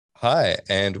Hi,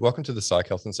 and welcome to the Psych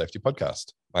Health and Safety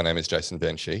Podcast. My name is Jason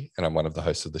Benshee, and I'm one of the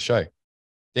hosts of the show.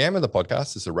 The aim of the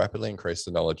podcast is to rapidly increase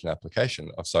the knowledge and application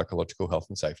of psychological health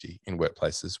and safety in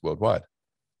workplaces worldwide.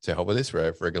 To help with this, we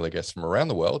have regular guests from around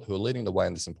the world who are leading the way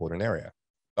in this important area.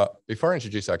 But before I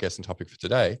introduce our guest and topic for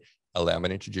today, allow me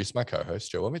to introduce my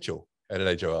co-host, Joelle Mitchell. How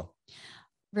today, Joelle?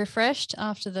 Refreshed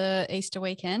after the Easter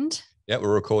weekend. Yeah,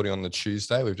 we're recording on the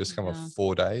Tuesday. We've just come off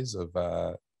 4 days of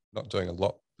not doing a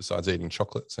lot besides eating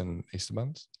chocolates and Easter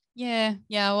buns. Yeah.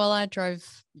 Well, we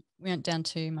went down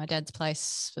to my dad's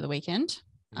place for the weekend.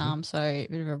 So a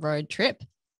bit of a road trip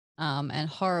and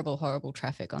horrible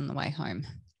traffic on the way home.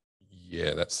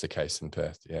 Yeah, that's the case in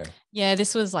Perth. Yeah. Yeah,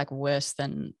 this was like worse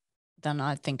than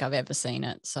I think I've ever seen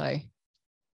it. So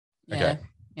yeah. Okay.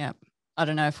 Yeah. I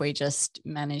don't know if we just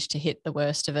managed to hit the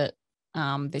worst of it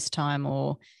this time,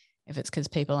 or if it's because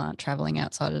people aren't traveling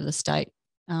outside of the state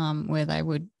where they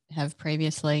would have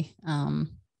previously.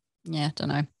 Don't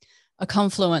know. A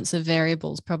confluence of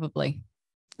variables, probably.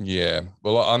 Yeah.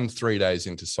 Well, I'm 3 days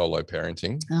into solo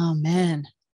parenting. Oh, man.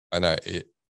 I know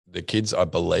the kids, I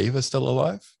believe, are still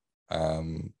alive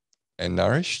and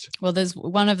nourished. Well, there's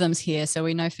one of them's here, so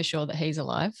we know for sure that he's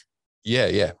alive.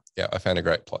 Yeah. I found a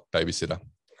great babysitter.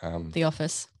 The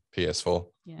Office. PS4.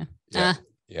 Yeah.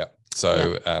 Yeah.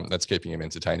 So that's keeping him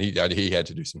entertained. He had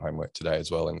to do some homework today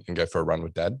as well and go for a run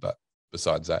with Dad. But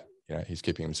besides that, he's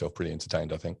keeping himself pretty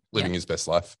entertained, I think, living his best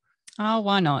life. Oh,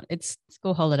 why not? It's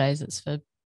school holidays. It's for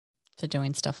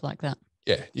doing stuff like that.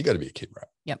 Yeah, you got to be a kid, right?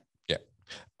 Yep.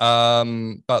 Yeah.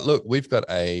 But look, we've got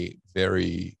a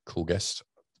very cool guest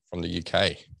from the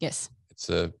UK. Yes. It's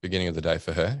the beginning of the day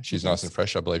for her. She's nice and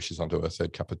fresh. I believe she's onto her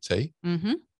third cup of tea.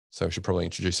 Mm-hmm. So we should probably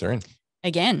introduce her in.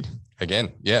 Again.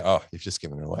 Yeah. Oh, you've just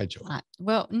given it away, Joel.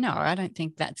 Well, no, I don't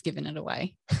think that's given it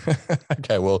away.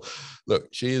 Okay. Well, look,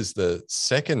 she is the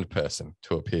second person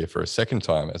to appear for a second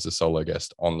time as a solo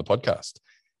guest on the podcast.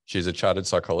 She's a chartered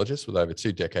psychologist with over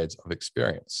 2 decades of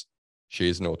experience. She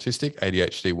is an autistic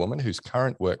ADHD woman whose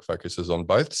current work focuses on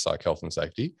both psych health and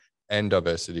safety and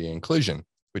diversity and inclusion,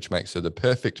 which makes her the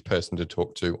perfect person to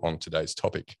talk to on today's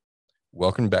topic.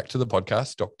 Welcome back to the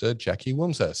podcast, Dr. Jacqui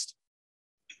Wilmshurst.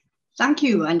 Thank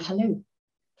you, and hello.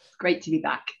 Great to be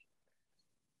back.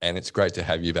 And it's great to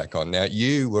have you back on. Now,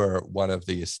 you were one of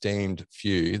the esteemed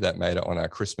few that made it on our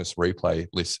Christmas replay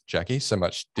list, Jacqui. So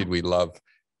much did we love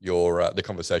the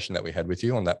conversation that we had with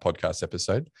you on that podcast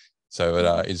episode. So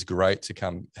it is great to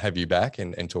come have you back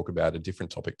and talk about a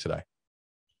different topic today.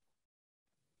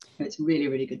 It's really,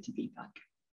 really good to be back.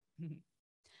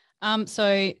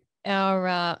 So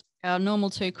our normal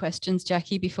 2 questions,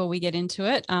 Jacqui, before we get into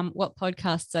it. What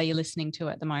podcasts are you listening to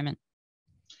at the moment?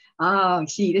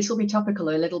 See, this will be topical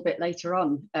a little bit later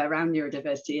on around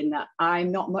neurodiversity, in that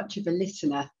I'm not much of a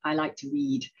listener. I like to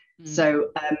read. So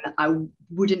I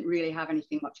wouldn't really have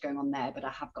anything much going on there, but I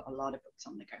have got a lot of books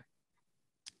on the go.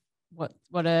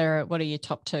 What are your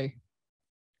top 2?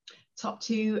 Top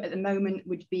 2 at the moment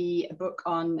would be a book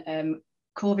on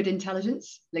COVID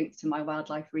intelligence, linked to my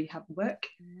wildlife rehab work,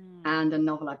 and a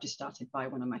novel I've just started by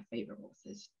one of my favorite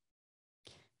authors.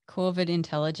 COVID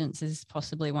intelligence is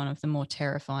possibly one of the more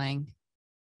terrifying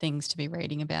things to be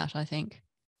reading about, I think.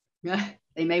 Yeah,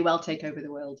 they may well take over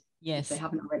the world. Yes. If they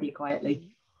haven't already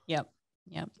quietly. Yep.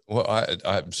 Well,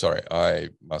 I'm sorry, I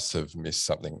must have missed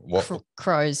something. What?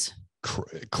 Crows.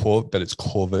 But it's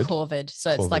corvid. Corvid.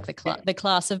 So it's like the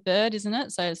class of bird, isn't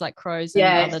it? So it's like crows.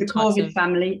 Yeah, and it's the corvid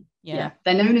family. Yeah.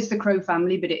 They're known as the crow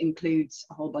family, but it includes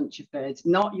a whole bunch of birds.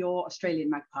 Not your Australian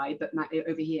magpie, but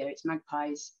over here it's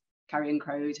magpies, carrion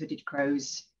crows, hooded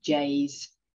crows, jays,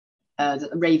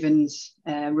 ravens,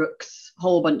 rooks, a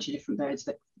whole bunch of different birds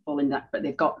that fall in that, but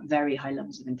they've got very high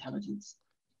levels of intelligence.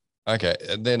 Okay,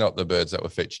 and they're not the birds that were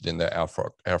featured in the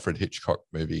Alfred Hitchcock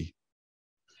movie.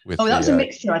 That's a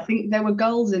mixture. I think there were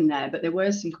gulls in there, but there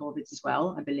were some corvids as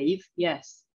well, I believe.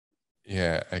 Yes.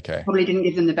 Yeah, okay. Probably didn't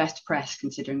give them the best press,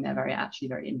 considering they're actually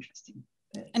very interesting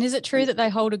birds. And is it true that they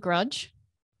hold a grudge?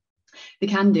 They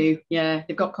can do, yeah.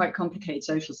 They've got quite complicated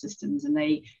social systems, and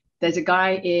there's a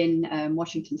guy in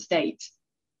Washington State,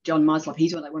 John Maslow.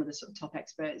 He's one of the sort of top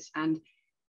experts, and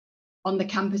on the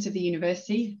campus of the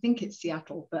university, I think it's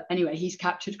Seattle, but anyway, he's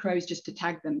captured crows just to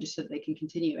tag them, just so that they can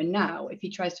continue. And now, if he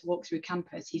tries to walk through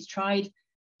campus, he's tried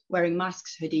wearing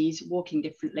masks, hoodies, walking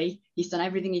differently. He's done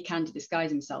everything he can to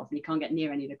disguise himself, and he can't get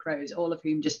near any of the crows, all of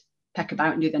whom just peck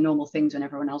about and do their normal things when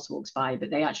everyone else walks by, but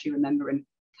they actually remember him,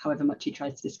 however much he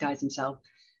tries to disguise himself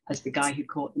as the guy who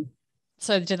caught them.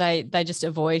 So do they just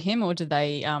avoid him, or do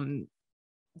they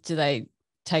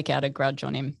take out a grudge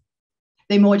on him?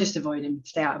 They more just avoid him,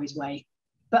 stay out of his way.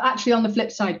 But actually, on the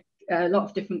flip side, a lot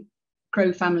of different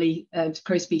crow family,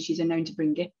 crow species are known to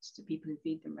bring gifts to people who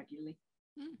feed them regularly.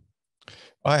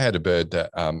 I had a bird that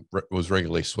was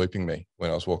regularly sweeping me when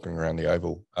I was walking around the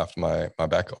oval after my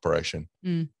back operation.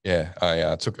 Yeah,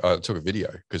 I took a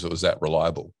video because it was that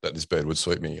reliable that this bird would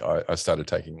sweep me. I started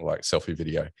taking like selfie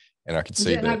video, and I could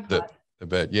see the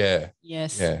bird. Yeah.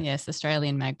 Yes.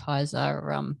 Australian magpies are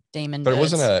demon but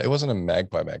birds. It wasn't a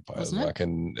magpie. It was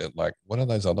like what are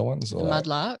those other ones? The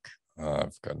mudlark.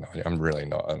 I've got no idea. I'm really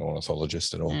not an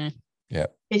ornithologist at all. Yeah.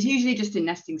 It's usually just in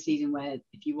nesting season where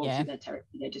if you walk through their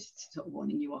territory, they're just sort of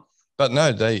warning you off. But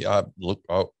no, they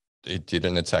it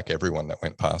didn't attack everyone that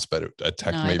went past, but it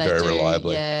attacked me very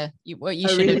reliably. Yeah. What you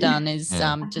should have done is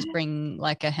just bring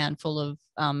like a handful of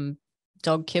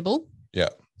dog kibble. Yeah.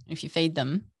 If you feed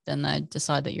them, then they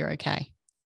decide that you're okay.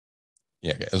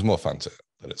 Yeah. It was more fun to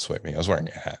let it sweep me. I was wearing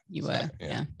a hat. You were.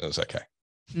 Yeah. It was okay.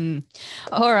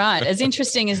 All right. As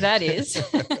interesting as that is,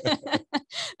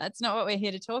 that's not what we're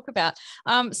here to talk about.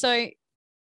 So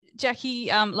Jacqui,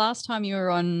 last time you were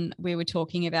on, we were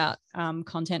talking about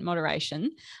content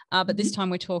moderation, but this time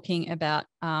we're talking about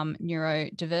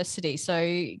neurodiversity.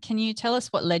 So can you tell us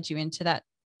what led you into that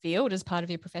field as part of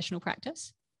your professional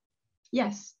practice?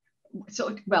 Yes. So,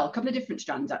 a couple of different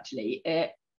strands, actually.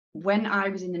 When I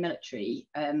was in the military,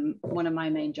 one of my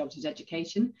main jobs was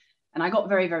education. And I got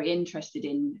very, very interested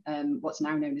in what's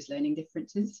now known as learning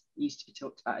differences. It used to be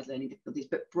talked about as learning difficulties,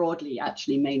 but broadly,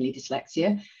 actually, mainly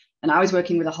dyslexia. And I was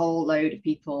working with a whole load of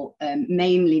people,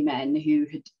 mainly men who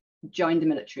had joined the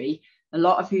military, a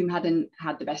lot of whom hadn't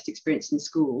had the best experience in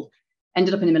school,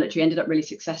 ended up in the military, ended up really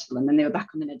successful, and then they were back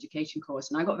on an education course.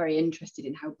 And I got very interested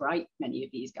in how bright many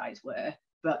of these guys were,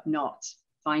 but not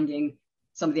finding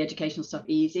some of the educational stuff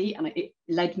easy. And it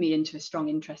led me into a strong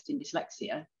interest in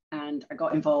dyslexia. And I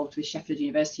got involved with Sheffield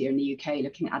University here in the UK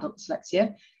looking at adult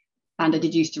dyslexia. And I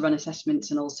did used to run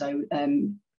assessments and also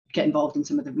get involved in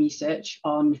some of the research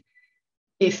on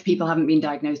if people haven't been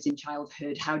diagnosed in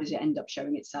childhood, how does it end up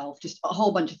showing itself? Just a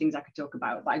whole bunch of things I could talk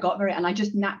about. But I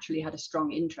just naturally had a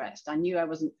strong interest. I knew I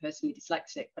wasn't personally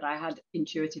dyslexic, but I had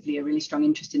intuitively a really strong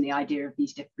interest in the idea of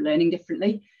these learning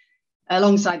differently.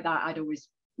 Alongside that, I'd always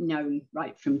known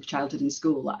right from childhood and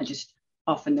school that I just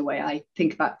often the way I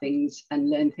think about things and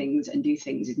learn things and do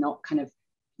things is not kind of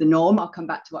the norm. I'll come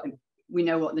back to what we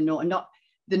know what the norm, not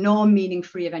the norm meaning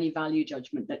free of any value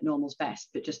judgment that normal's best,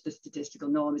 but just the statistical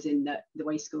norm is in that the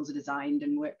way schools are designed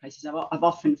and workplaces. I've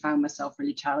often found myself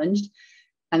really challenged.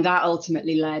 And that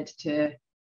ultimately led to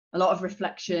a lot of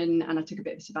reflection. And I took a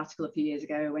bit of a sabbatical a few years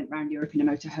ago. I went around Europe in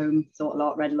a motorhome, thought a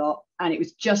lot, read a lot. And it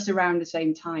was just around the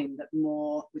same time that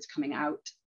more was coming out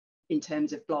in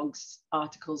terms of blogs,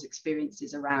 articles,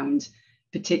 experiences around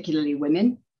particularly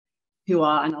women who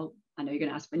are, and I know you're going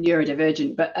to ask for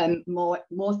neurodivergent, but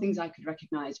more things I could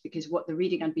recognize, because what the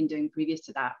reading I'd been doing previous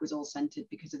to that was all centered,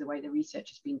 because of the way the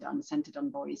research has been done, centered on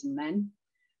boys and men.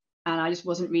 And I just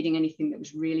wasn't reading anything that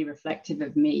was really reflective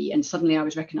of me. And suddenly I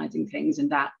was recognizing things,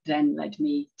 and that then led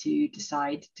me to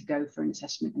decide to go for an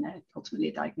assessment and ultimately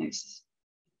a diagnosis.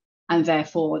 And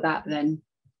therefore that then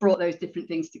brought those different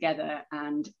things together.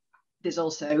 And there's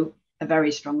also a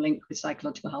very strong link with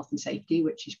psychological health and safety,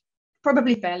 which is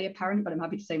probably fairly apparent, but I'm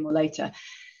happy to say more later.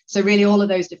 So really all of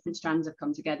those different strands have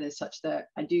come together such that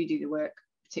I do the work,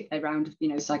 particularly around,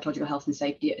 psychological health and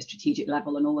safety at a strategic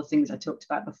level and all the things I talked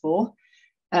about before.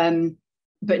 But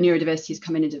neurodiversity has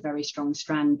come in as a very strong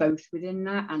strand, both within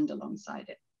that and alongside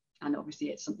it. And obviously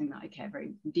it's something that I care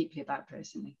very deeply about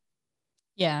personally.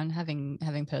 Yeah, and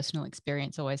having personal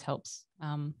experience always helps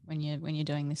when you're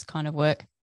doing this kind of work.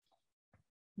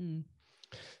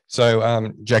 So,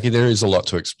 Jacqui, there is a lot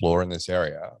to explore in this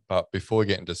area, but before we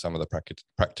get into some of the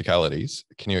practicalities,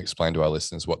 can you explain to our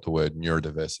listeners what the word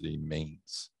neurodiversity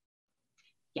means?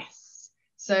 Yes.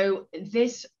 So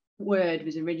this word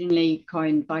was originally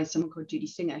coined by someone called Judy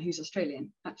Singer, who's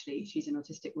Australian. Actually, she's an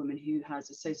autistic woman who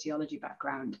has a sociology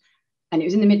background, and it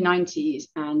was in the mid-90s,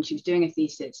 and she was doing a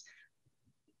thesis.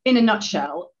 In a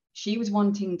nutshell, she was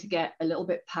wanting to get a little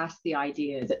bit past the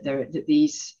idea that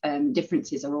these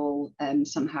differences are all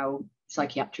somehow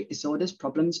psychiatric disorders,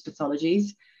 problems,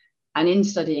 pathologies. And in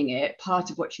studying it, part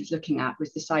of what she was looking at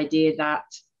was this idea that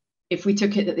if we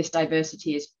took it that this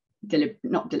diversity is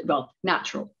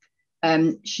natural,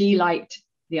 she liked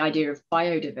the idea of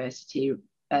biodiversity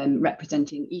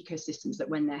representing ecosystems that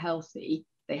when they're healthy,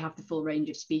 they have the full range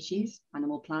of species,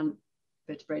 animal, plant,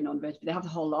 vertebrate, non-vertebrate, they have the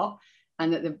whole lot.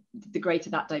 And that the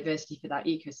greater that diversity for that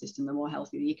ecosystem, the more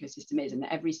healthy the ecosystem is, and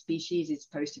that every species is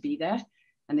supposed to be there,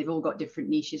 and they've all got different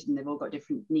niches and they've all got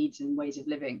different needs and ways of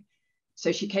living.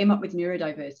 So she came up with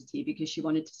neurodiversity because she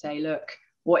wanted to say, look,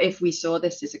 what if we saw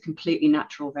this as a completely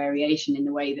natural variation in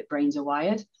the way that brains are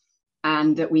wired?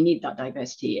 and that we need that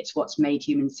diversity. It's what's made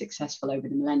humans successful over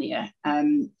the millennia.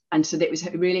 And so that was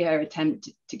really her attempt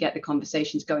to get the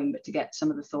conversations going, but to get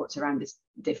some of the thoughts around this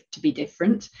to be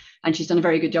different. And she's done a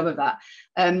very good job of that.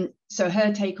 So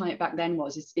her take on it back then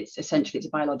was, it's essentially, it's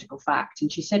a biological fact.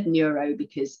 And she said neuro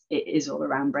because it is all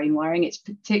around brain wiring. It's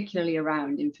particularly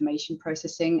around information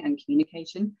processing and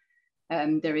communication.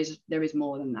 There is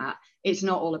more than that. It's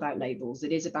not all about labels.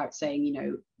 It is about saying, you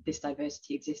know, this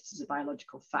diversity exists as a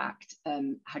biological fact.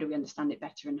 How do we understand it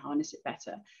better and harness it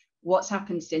better? What's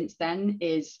happened since then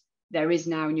is there is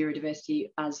now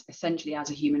neurodiversity as essentially as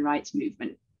a human rights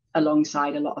movement,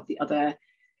 alongside a lot of the other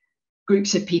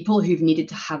groups of people who've needed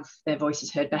to have their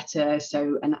voices heard better,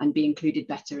 so and be included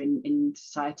better in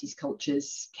societies,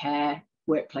 cultures, care,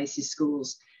 workplaces,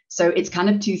 schools. So it's kind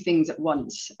of two things at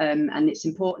once, and it's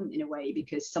important in a way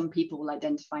because some people will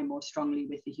identify more strongly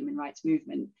with the human rights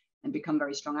movement and become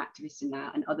very strong activists in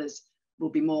that, and others will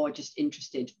be more just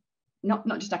interested, not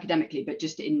just academically, but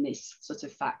just in this sort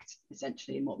of fact,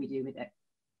 essentially, and what we do with it.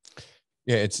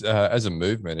 Yeah, it's as a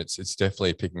movement, it's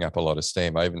definitely picking up a lot of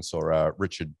steam. I even saw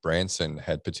Richard Branson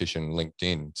had petitioned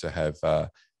LinkedIn to have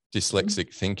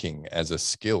dyslexic thinking as a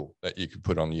skill that you could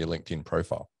put on your LinkedIn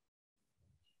profile.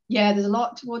 Yeah, there's a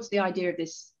lot towards the idea of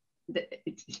this.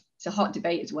 It's a hot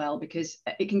debate as well, because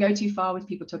it can go too far with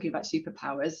people talking about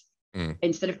superpowers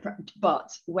instead of, but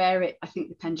where I think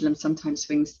the pendulum sometimes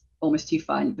swings almost too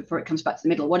far before it comes back to the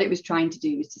middle. What it was trying to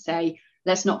do was to say,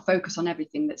 let's not focus on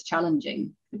everything that's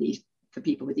challenging for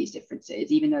people with these differences,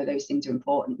 even though those things are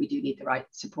important. We do need the right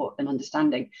support and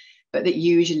understanding, but that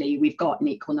usually we've got an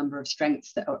equal number of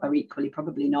strengths that are equally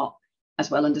probably not as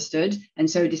well understood. And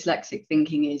so dyslexic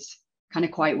thinking is kind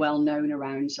of quite well known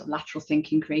around sort of lateral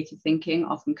thinking, creative thinking,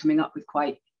 often coming up with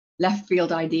quite left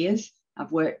field ideas.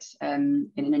 I've worked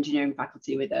in an engineering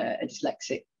faculty with a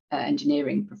dyslexic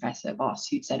engineering professor, Boss,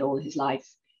 who'd said all his life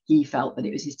he felt that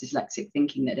it was his dyslexic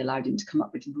thinking that allowed him to come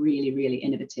up with really, really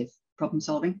innovative problem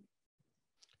solving.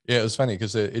 Yeah, it was funny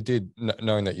because it did,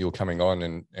 knowing that you were coming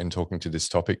on and talking to this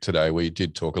topic today, we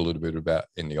did talk a little bit about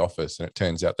in the office, and it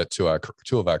turns out that two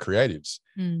of our creatives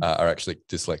are actually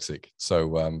dyslexic.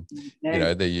 So, you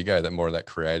know, there you go, that more of that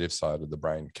creative side of the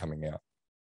brain coming out.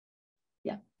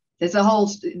 Yeah, there's a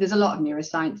lot of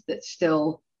neuroscience that's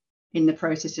still in the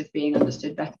process of being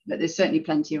understood better, but there's certainly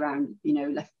plenty around, you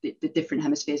know, the different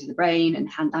hemispheres of the brain, and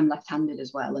I'm left-handed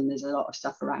as well, and there's a lot of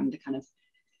stuff around the kind of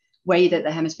way that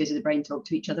the hemispheres of the brain talk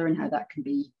to each other and how that can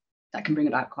bring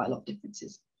about quite a lot of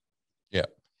differences. Yeah,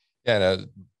 no,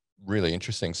 really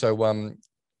interesting. So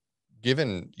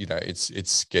given, you know,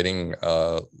 it's getting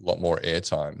a lot more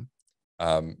airtime,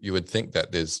 you would think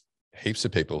that there's heaps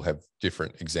of people have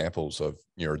different examples of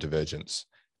neurodivergence.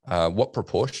 What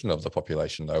proportion of the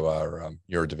population, though, are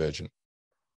neurodivergent?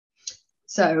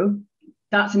 So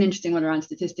that's an interesting one around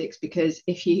statistics, because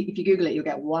if you Google it, you'll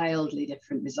get wildly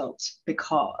different results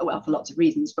for lots of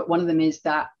reasons. But one of them is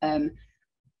that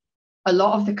a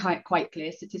lot of the quite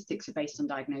clear statistics are based on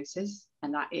diagnosis,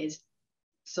 and that is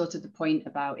sort of the point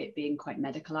about it being quite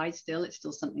medicalized still. It's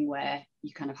still something where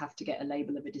you kind of have to get a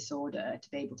label of a disorder to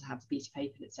be able to have a piece of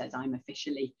paper that says I'm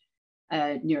officially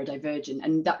neurodivergent.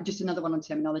 And that, just another one on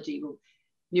terminology, well,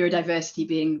 neurodiversity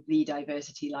being the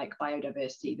diversity like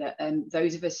biodiversity, that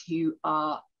those of us who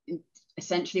are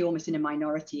essentially almost in a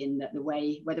minority in that the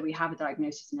way, whether we have a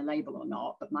diagnosis and a label or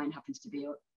not, but mine happens to be,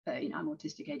 you know, I'm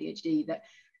autistic ADHD, that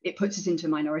it puts us into a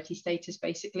minority status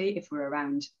basically if we're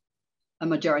around a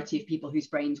majority of people whose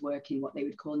brains work in what they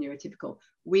would call neurotypical.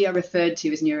 We are referred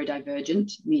to as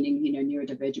neurodivergent, meaning, you know,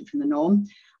 neurodivergent from the norm.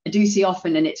 I do see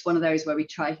often, and it's one of those where we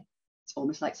try, it's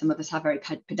almost like some of us have very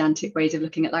pedantic ways of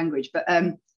looking at language, but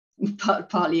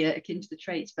partly akin to the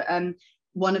traits. But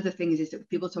one of the things is that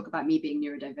people talk about me being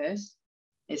neurodiverse.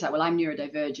 It's like, well, I'm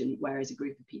neurodivergent, whereas a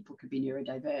group of people could be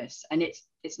neurodiverse. And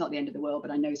it's not the end of the world,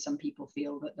 but I know some people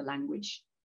feel that the language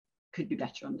could be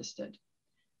better understood.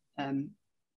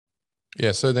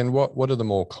 Yeah, so then what are the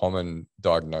more common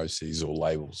diagnoses or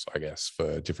labels, I guess,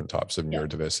 for different types of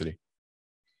neurodiversity?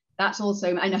 That's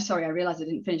also, I know, sorry, I realized I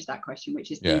didn't finish that question,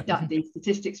 which is the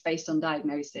statistics based on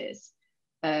diagnosis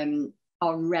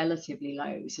are relatively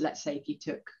low. So let's say if you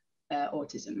took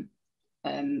autism,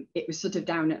 it was sort of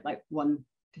down at like 1%.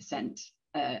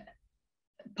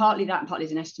 Partly that and partly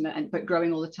is an estimate, but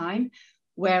growing all the time.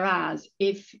 Whereas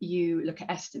if you look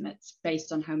at estimates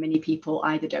based on how many people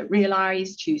either don't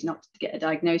realize, choose not to get a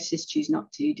diagnosis, choose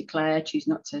not to declare, choose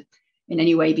not to in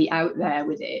any way be out there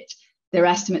with it, their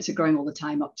estimates are growing all the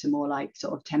time up to more like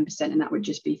sort of 10%, and that would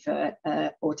just be for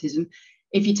autism.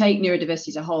 If you take neurodiversity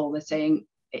as a whole, they're saying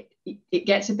it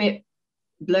gets a bit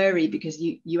blurry because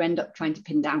you end up trying to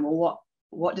pin down, well,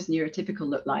 what does neurotypical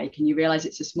look like? And you realize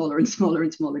it's a smaller and smaller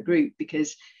and smaller group,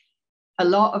 because a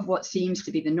lot of what seems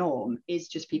to be the norm is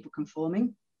just people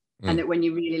conforming. And that when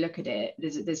you really look at it,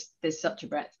 there's such a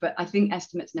breadth. But I think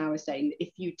estimates now are saying that if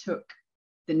you took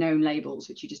the known labels,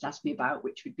 which you just asked me about,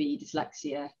 which would be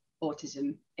dyslexia,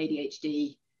 autism,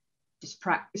 ADHD,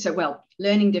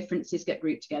 learning differences get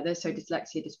grouped together. So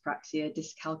dyslexia, dyspraxia,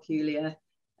 dyscalculia,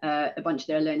 a bunch of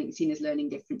their learning seen as learning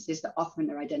differences that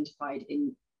often are identified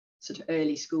in sort of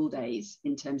early school days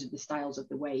in terms of the styles of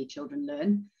the way children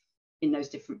learn in those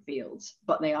different fields.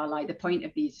 But they are like, the point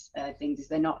of these things is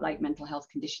they're not like mental health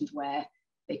conditions where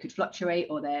they could fluctuate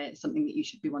or they're something that you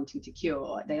should be wanting to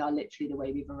cure. They are literally the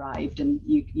way we've arrived, and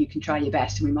you can try your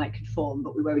best and we might conform,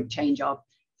 but we won't change our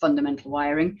fundamental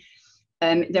wiring.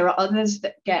 There are others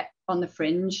that get on the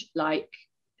fringe, like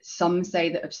some say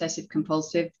that obsessive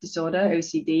compulsive disorder,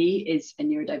 OCD, is a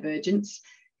neurodivergence.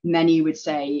 Many would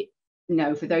say,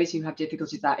 no, for those who have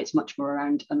difficulty with that, it's much more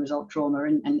around unresolved trauma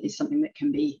and is something that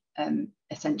can be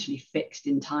essentially fixed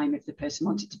in time if the person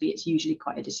wants it to be. It's usually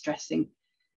quite a distressing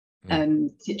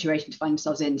situation to find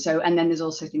themselves in. So, and then there's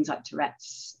also things like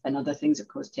Tourette's and other things that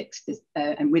cause tics,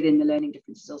 and within the learning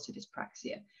differences also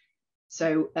dyspraxia.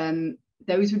 So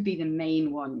those would be the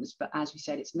main ones. But as we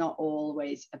said, it's not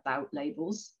always about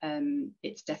labels.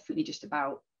 It's definitely just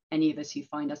about any of us who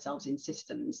find ourselves in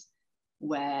systems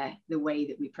where the way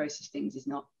that we process things is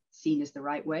not seen as the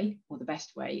right way or the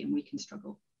best way, and we can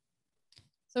struggle.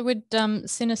 So would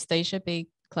synesthesia be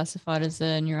classified as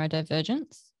a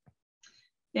neurodivergence?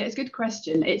 Yeah, it's a good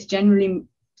question. It's generally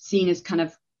seen as kind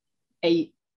of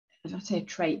I don't say a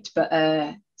trait, but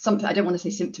something, I don't want to say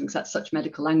symptom because that's such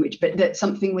medical language, but that's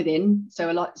something within.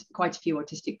 So quite a few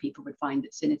autistic people would find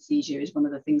that synesthesia is one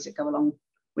of the things that go along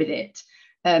with it.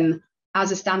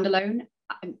 As a standalone,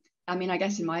 I mean, I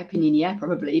guess in my opinion, yeah,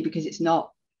 probably, because it's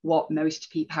not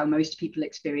how most people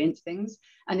experience things,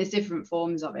 and there's different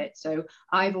forms of it. So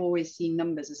I've always seen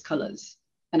numbers as colours,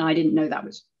 and I didn't know that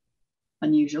was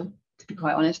unusual, to be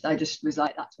quite honest. I just was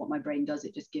like, that's what my brain does.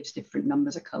 It just gives different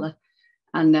numbers a colour.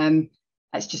 And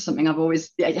it's just something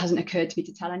it hasn't occurred to me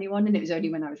to tell anyone. And it was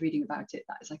only when I was reading about it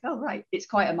that it's like, oh, right, it's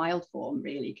quite a mild form,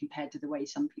 really, compared to the way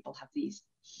some people have these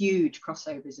huge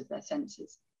crossovers of their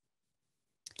senses.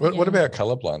 What about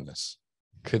color blindness?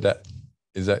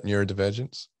 Is that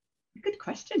neurodivergence? Good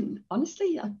question.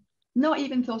 Honestly, I've not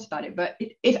even thought about it, but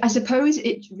I suppose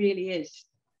it really is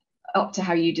up to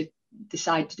how you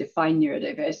decide to define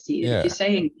neurodiversity. Yeah. If you're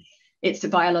saying it's a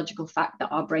biological fact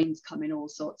that our brains come in all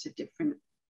sorts of different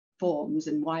forms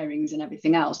and wirings and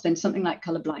everything else, then something like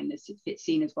color blindness, if it's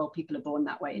seen as, well, people are born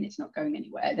that way and it's not going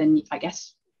anywhere, then I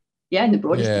guess, yeah, in the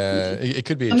broadest definition. It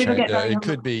could be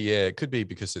it could be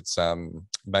because it's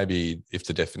maybe if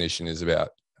the definition is about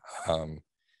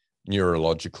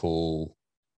neurological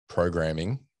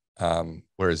programming,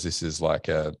 whereas this is like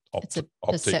it's a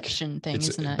perception thing,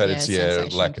 isn't it? But it's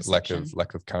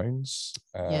lack of cones.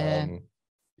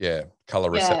 Color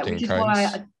recepting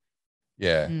cones.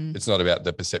 It's not about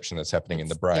the perception that's happening in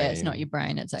the brain. Yeah, it's not your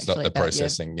brain. It's actually not the about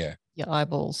processing. Your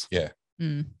eyeballs. Yeah.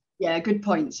 Yeah, good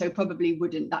point. So that'll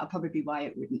probably be why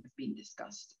it wouldn't have been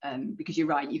discussed. Because you're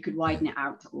right, you could widen it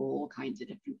out to all kinds of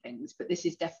different things, but this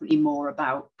is definitely more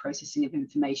about processing of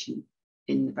information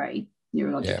in the brain,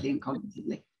 neurologically and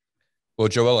cognitively. Well,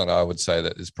 Joelle and I would say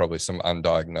that there's probably some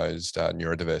undiagnosed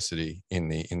neurodiversity in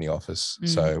the office.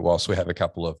 So whilst we have a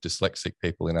couple of dyslexic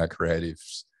people in our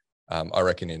creatives, I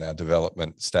reckon in our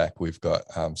development stack, we've got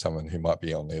someone who might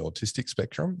be on the autistic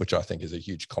spectrum, which I think is a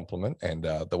huge compliment. And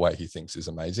the way he thinks is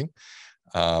amazing.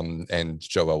 And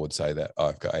Joelle would say that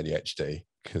I've got ADHD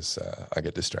because I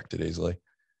get distracted easily.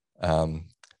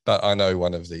 But I know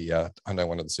one of the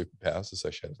superpowers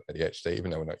associated with ADHD,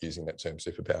 even though we're not using that term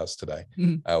superpowers today,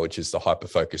 which is the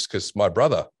hyperfocus, because my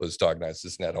brother was diagnosed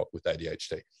as an adult with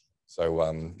ADHD.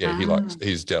 So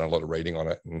he's done a lot of reading on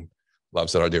it and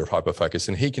loves that idea of hyperfocus.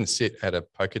 And he can sit at a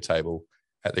poker table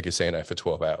at the casino for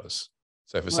 12 hours.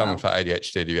 So for someone for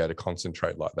ADHD to be able to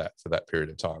concentrate like that for that period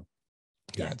of time,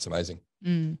 it's amazing.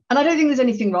 And I don't think there's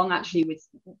anything wrong actually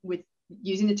with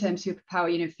using the term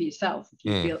superpower, for yourself. If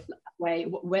you feel that way,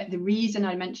 the reason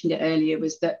I mentioned it earlier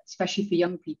was that, especially for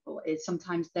young people, is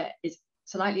sometimes there is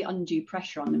slightly undue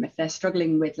pressure on them if they're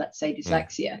struggling with, let's say,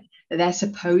 dyslexia, that they're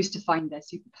supposed to find their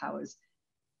superpowers.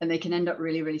 And they can end up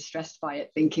really, really stressed by it,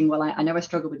 thinking, well, I know I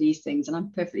struggle with these things and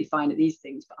I'm perfectly fine at these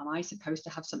things, but am I supposed to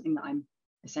have something that I'm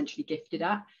essentially gifted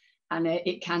at? And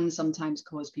it can sometimes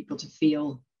cause people to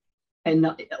feel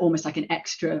almost like an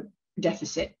extra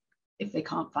deficit if they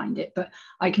can't find it. But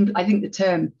I think the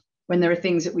term, when there are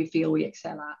things that we feel we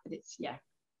excel at, but I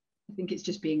think it's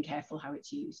just being careful how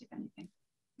it's used, if anything.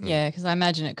 Yeah, because I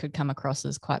imagine it could come across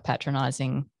as quite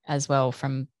patronizing as well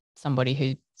from somebody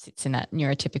who sits in that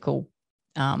neurotypical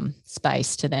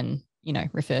space to then,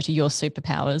 refer to your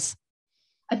superpowers.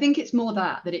 I think it's more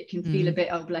that it can feel a bit,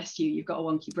 oh, bless you, you've got a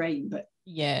wonky brain, but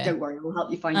yeah, don't worry, we'll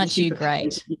help you find aren't your you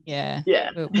superpowers. great? Yeah. Yeah.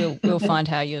 We'll find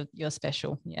how you're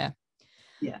special. Yeah.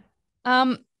 Yeah.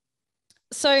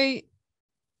 So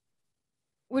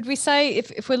would we say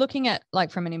if we're looking at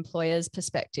like from an employer's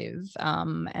perspective,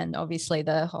 and obviously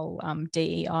the whole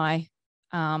DEI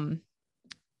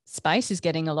space is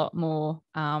getting a lot more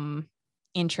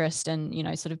interest, and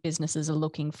sort of businesses are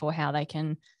looking for how they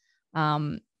can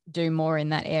do more in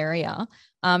that area.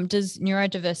 Does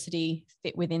neurodiversity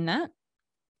fit within that?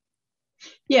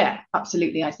 Yeah,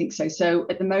 absolutely. I think so. So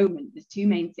at the moment, there's two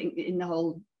main things in the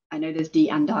whole. I know there's D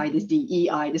and I, there's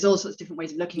DEI, there's all sorts of different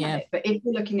ways of looking at it. But if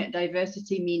we're looking at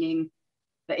diversity, meaning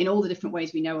that in all the different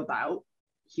ways we know about,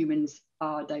 humans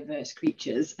are diverse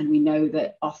creatures, and we know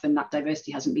that often that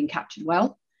diversity hasn't been captured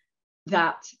well,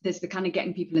 that there's the kind of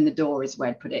getting people in the door is where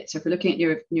I'd put it. So if we're looking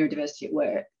at neurodiversity at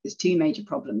work, there's two major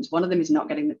problems. One of them is not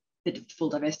getting the full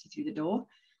diversity through the door,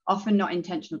 often not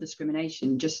intentional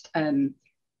discrimination, just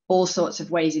all sorts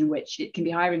of ways in which it can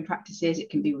be hiring practices, it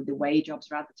can be with the way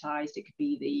jobs are advertised, it could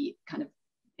be the kind of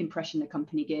impression the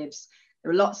company gives.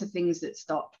 There are lots of things that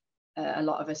stop a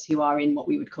lot of us who are in what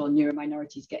we would call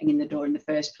neurominorities getting in the door in the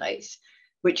first place,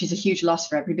 which is a huge loss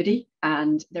for everybody.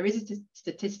 And there is a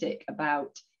statistic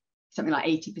about something like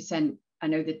 80%. I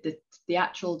know that the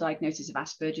actual diagnosis of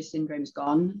Asperger's syndrome is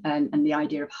gone, and the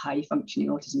idea of high functioning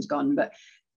autism is gone, but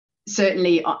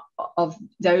certainly of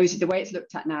those, the way it's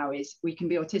looked at now is we can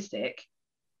be autistic,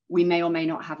 we may or may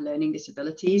not have learning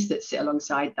disabilities that sit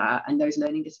alongside that, and those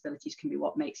learning disabilities can be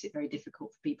what makes it very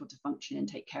difficult for people to function and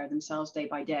take care of themselves day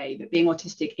by day. But being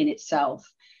autistic in itself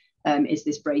is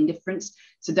this brain difference.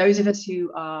 So those of us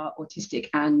who are autistic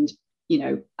and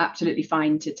absolutely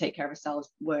fine to take care of ourselves,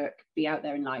 work, be out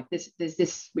there in life, there's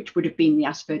this which would have been the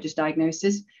Asperger's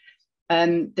diagnosis.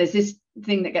 There's this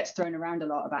thing that gets thrown around a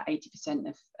lot about 80%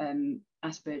 of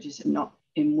Asperger's are not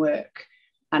in work.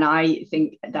 And I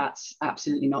think that's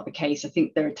absolutely not the case. I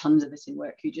think there are tons of us in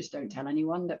work who just don't tell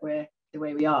anyone that we're the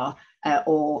way we are,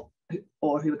 or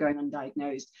who are going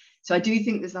undiagnosed. So I do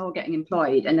think there's the whole getting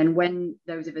employed. And then when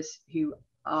those of us who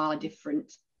are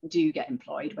different do get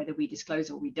employed, whether we disclose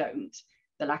or we don't,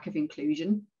 the lack of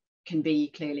inclusion can be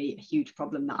clearly a huge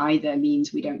problem that either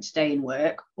means we don't stay in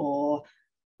work, or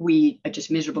we are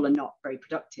just miserable and not very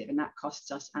productive, and that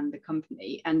costs us and the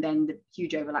company. And then the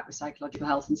huge overlap with psychological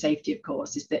health and safety, of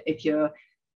course, is that if you're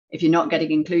not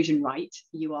getting inclusion right,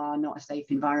 you are not a safe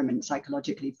environment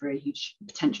psychologically for a huge,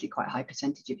 potentially quite high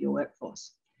percentage of your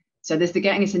workforce. So there's the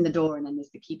getting us in the door, and then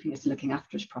there's the keeping us and looking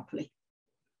after us properly.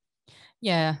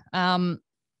 Yeah,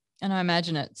 and I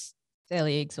imagine it's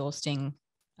fairly exhausting,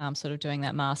 sort of doing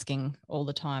that masking all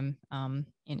the time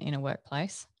in a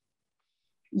workplace.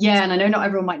 Yeah, and I know not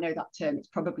everyone might know that term. It's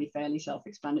probably fairly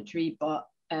self-explanatory, but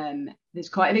there's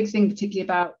quite a big thing, particularly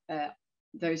about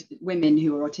those women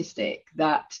who are autistic,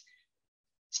 that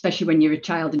especially when you're a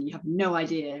child and you have no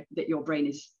idea that your brain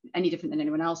is any different than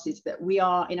anyone else's, that we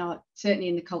are certainly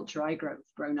in the culture I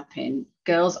grown up in,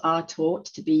 girls are taught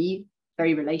to be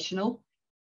very relational,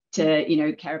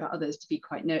 to care about others, to be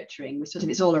quite nurturing.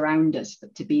 It's all around us,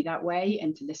 but to be that way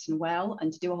and to listen well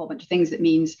and to do a whole bunch of things that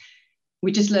means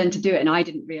we just learned to do it. And I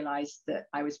didn't realize that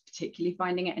I was particularly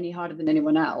finding it any harder than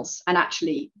anyone else. And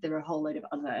actually, there are a whole load of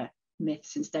other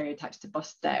myths and stereotypes to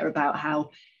bust there about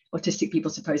how autistic people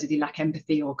supposedly lack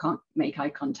empathy or can't make eye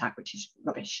contact, which is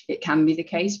rubbish. It can be the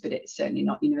case, but it's certainly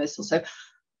not universal. So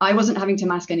I wasn't having to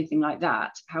mask anything like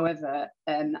that. However,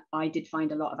 I did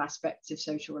find a lot of aspects of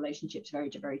social relationships very,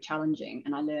 very challenging.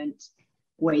 And I learned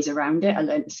ways around it. I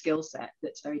learned a skill set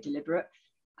that's very deliberate.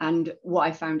 And what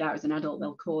I found out as an adult,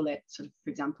 they'll call it sort of,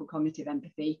 for example, cognitive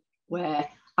empathy, where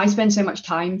I spend so much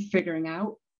time figuring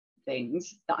out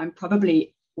things that I'm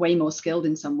probably way more skilled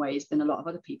in some ways than a lot of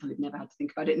other people who've never had to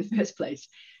think about it in the first place.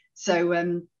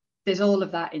 So there's all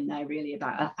of that in there really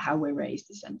about how we're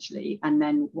raised essentially, and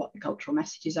then what the cultural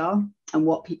messages are and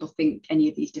what people think any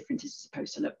of these differences are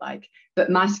supposed to look like.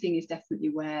 But masking is definitely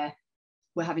where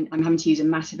I'm having to use a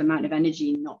massive amount of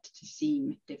energy not to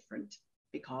seem different,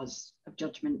 because of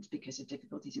judgment, because of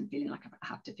difficulties in feeling like I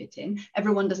have to fit in.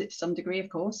 Everyone does it to some degree, of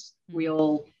course. We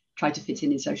all try to fit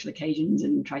in social occasions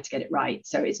and try to get it right.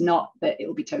 So it's not that it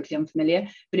will be totally unfamiliar,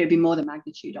 but it would be more the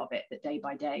magnitude of it, that day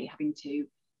by day, having to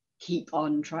keep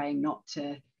on trying not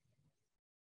to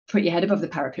put your head above the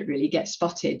parapet, really, get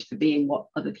spotted for being what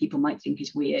other people might think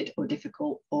is weird or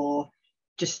difficult or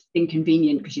just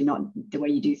inconvenient, because the way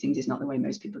you do things is not the way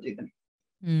most people do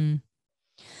them.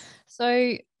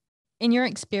 So In your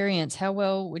experience, how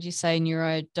well would you say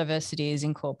neurodiversity is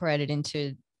incorporated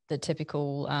into the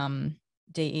typical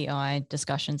DEI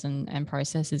discussions and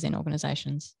processes in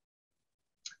organizations?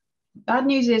 Bad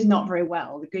news is not very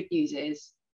well. The good news is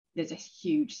there's a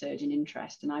huge surge in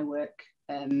interest, and I work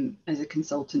as a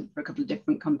consultant for a couple of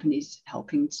different companies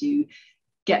helping to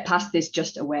get past this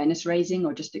just awareness raising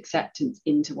or just acceptance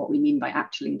into what we mean by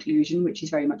actual inclusion, which is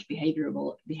very much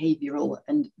behavioral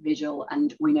and visual,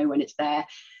 and we know when it's there.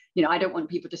 You know, I don't want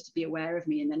people just to be aware of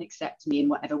me and then accept me in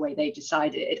whatever way they've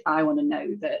decided. I want to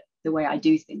know that the way I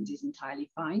do things is entirely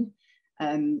fine.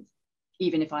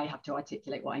 Even if I have to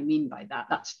articulate what I mean by that,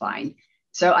 that's fine.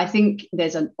 So I think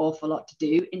there's an awful lot to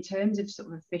do in terms of sort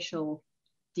of official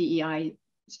DEI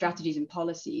strategies and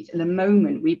policies. At the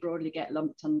moment, we broadly get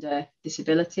lumped under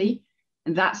disability,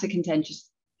 and that's a contentious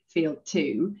field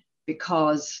too,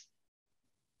 because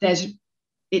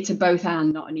it's a both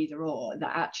and, not an either or.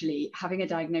 That actually having a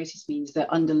diagnosis means that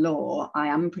under law, I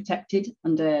am protected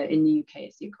in the UK,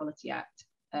 it's the Equality Act.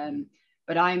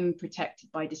 But I'm protected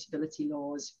by disability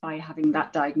laws by having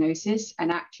that diagnosis.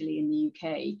 And actually in the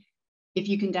UK, if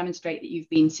you can demonstrate that you've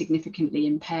been significantly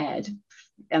impaired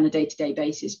on a day-to-day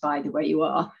basis by the way you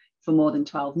are for more than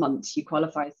 12 months, you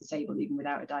qualify as disabled even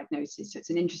without a diagnosis. So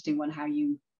it's an interesting one how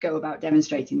you go about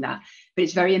demonstrating that. But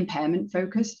it's very impairment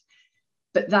focused.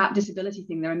 But that disability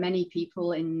thing, there are many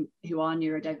people who are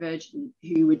neurodivergent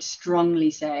who would strongly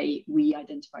say, we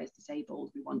identify as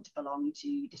disabled, we want to belong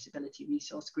to disability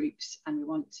resource groups, and we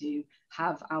want to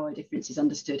have our differences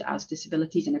understood as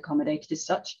disabilities and accommodated as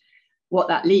such. What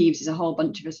that leaves is a whole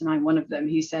bunch of us, and I'm one of them,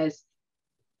 who says,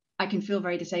 I can feel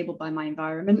very disabled by my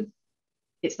environment.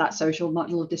 It's that social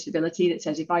model of disability that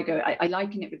says, if I go, I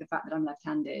liken it with the fact that I'm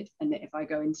left-handed, and that if I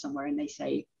go in somewhere and they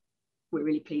say, we're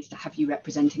really pleased to have you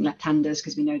representing left-handers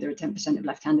because we know there are 10% of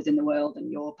left-handers in the world and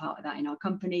you're part of that in our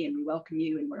company, and we welcome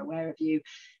you and we're aware of you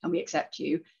and we accept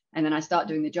you. And then I start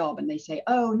doing the job and they say,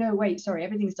 oh, no, wait, sorry,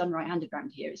 everything's done right-handed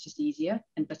around here. It's just easier.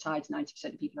 And besides,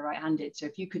 90% of people are right-handed. So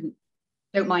if you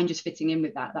don't mind just fitting in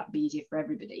with that, that'd be easier for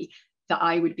everybody, that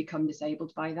I would become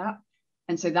disabled by that.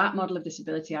 And so that model of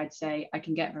disability, I'd say I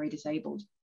can get very disabled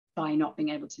by not being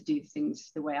able to do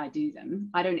things the way I do them.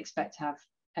 I don't expect to have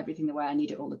everything the way I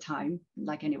need it all the time,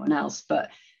 like anyone else, but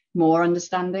more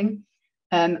understanding.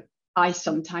 I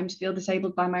sometimes feel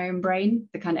disabled by my own brain,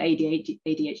 the kind of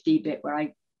ADHD bit where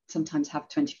I sometimes have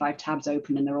 25 tabs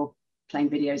open and they're all playing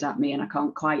videos at me and I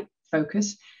can't quite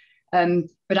focus.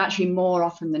 But actually more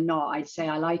often than not, I'd say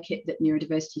I like it that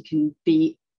neurodiversity can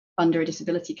be under a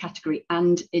disability category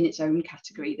and in its own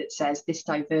category that says this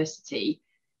diversity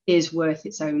is worth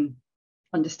its own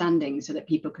understanding, so that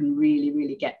people can really,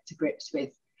 really get to grips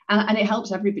with. And it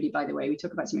helps everybody, by the way. We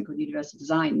talk about something called universal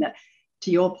design, that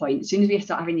to your point, as soon as we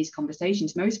start having these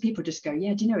conversations, most people just go,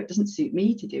 yeah, do you know, it doesn't suit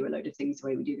me to do a load of things the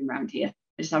way we do them around here.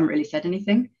 I just haven't really said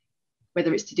anything,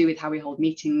 whether it's to do with how we hold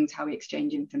meetings, how we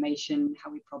exchange information, how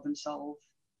we problem solve,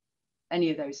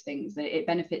 any of those things. That it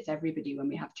benefits everybody when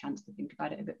we have a chance to think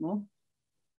about it a bit more.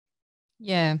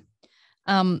 Yeah.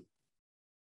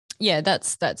 Yeah,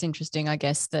 that's interesting. I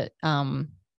guess that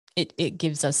it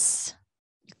gives us,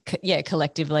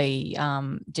 collectively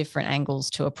different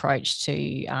angles to approach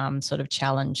to sort of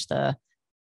challenge the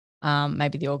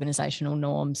maybe the organizational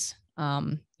norms,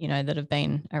 that have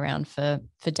been around for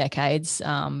decades,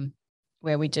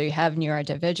 where we do have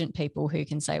neurodivergent people who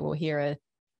can say, well, here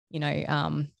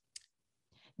are,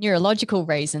 neurological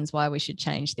reasons why we should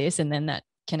change this, and then that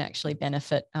can actually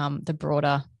benefit the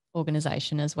broader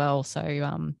organization as well.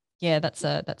 So that's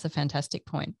a fantastic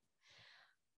point.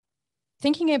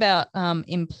 Thinking about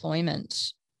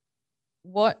employment,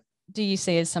 what do you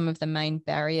see as some of the main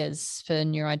barriers for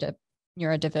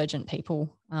neurodivergent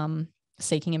people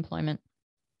seeking employment?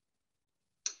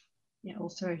 Yeah,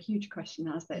 also a huge question,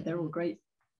 as they're all great,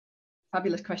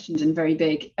 fabulous questions and very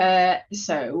big.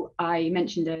 So I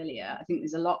mentioned earlier, I think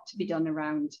there's a lot to be done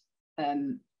around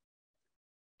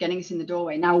getting us in the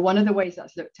doorway. Now, one of the ways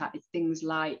that's looked at is things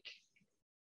like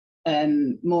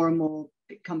more and more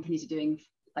companies are doing,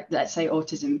 like, let's say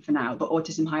autism for now, but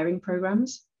autism hiring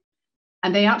programs.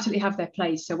 And they absolutely have their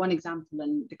place. So one example,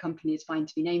 and the company is fine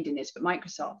to be named in this, but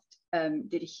Microsoft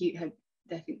did a huge,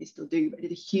 I think they still do, but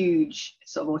did a huge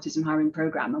sort of autism hiring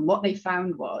program. And what they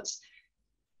found was,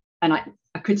 and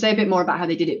I could say a bit more about how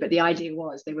they did it, but the idea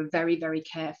was they were very, very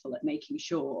careful at making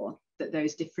sure that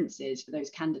those differences for those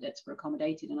candidates were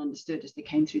accommodated and understood as they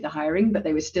came through the hiring, but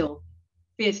they were still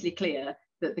fiercely clear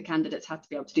that the candidates had to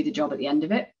be able to do the job at the end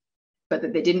of it, but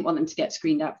that they didn't want them to get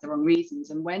screened out for the wrong reasons.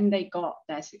 And when they got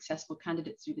their successful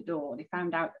candidates through the door, they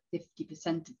found out that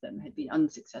 50% of them had been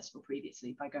unsuccessful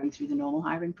previously by going through the normal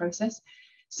hiring process.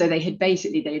 So they had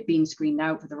been screened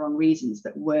out for the wrong reasons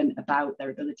that weren't about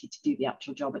their ability to do the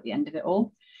actual job at the end of it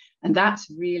all. And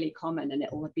that's really common, and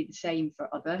it will be the same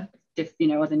for other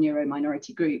neuro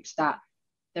minority groups, that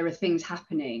there are things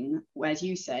happening where, as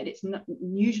you said, it's not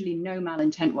usually no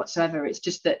malintent whatsoever. It's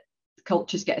just that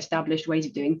cultures get established, ways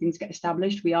of doing things get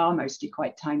established. We are mostly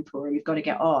quite time poor, and we've got to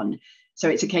get on. So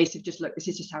it's a case of just, look, this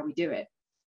is just how we do it.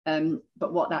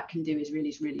 But what that can do is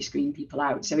really screen people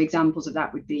out. So examples of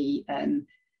that would be,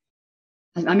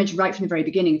 as I mentioned right from the very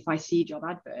beginning, if I see job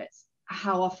adverts,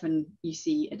 how often you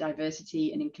see a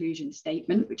diversity and inclusion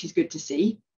statement, which is good to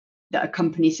see, that a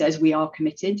company says we are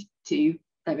committed to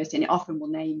diversity, and it often will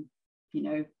name,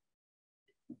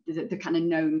 the kind of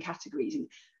known categories, and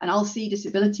I'll see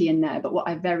disability in there, but what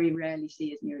I very rarely see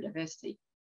is neurodiversity.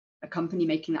 A company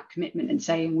making that commitment and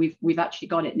saying we've actually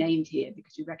got it named here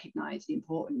because we recognize the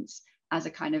importance as a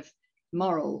kind of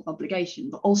moral obligation,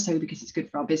 but also because it's good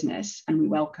for our business and we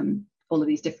welcome all of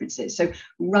these differences. So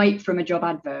right from a job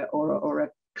advert or a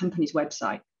company's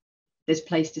website, there's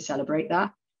place to celebrate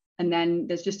that. And then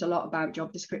there's just a lot about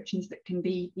job descriptions that can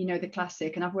be, the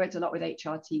classic. And I've worked a lot with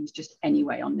HR teams just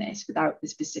anyway on this, without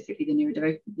specifically the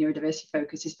neurodiversity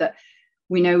focus, is that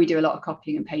we know we do a lot of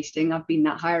copying and pasting. I've been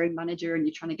that hiring manager, and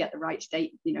you're trying to get the right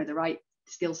the right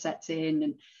skill sets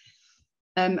in.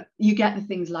 And you get the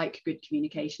things like good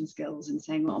communication skills and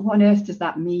saying, well, what on earth does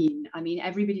that mean? I mean,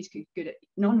 everybody's good at,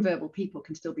 non-verbal people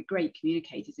can still be great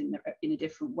communicators in a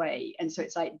different way. And so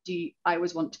it's like, I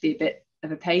always want to be a bit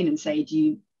of a pain and say, do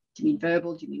you mean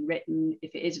verbal? Do you mean written?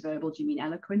 If it is verbal, do you mean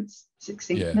eloquence,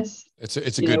 succinctness? Yeah,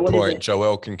 it's a good point.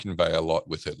 Joelle can convey a lot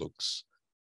with her looks.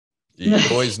 You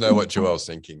always know what Joelle's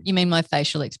thinking. You mean my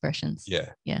facial expressions?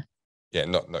 Yeah. Yeah. Yeah,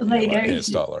 not like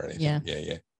hairstyle or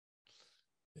anything.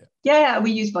 Yeah,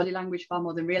 we use body language far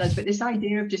more than realize, but this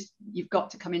idea of just, you've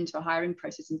got to come into a hiring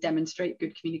process and demonstrate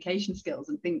good communication skills,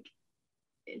 and think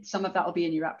some of that will be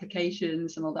in your application,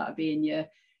 some of that will be in your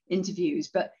interviews,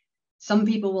 but some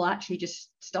people will actually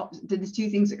just stop. There's two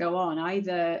things that go on.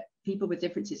 Either people with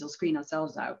differences will screen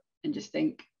ourselves out and just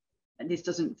think, this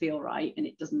doesn't feel right, and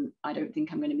I don't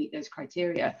think I'm going to meet those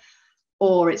criteria.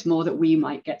 Or it's more that we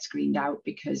might get screened out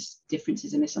because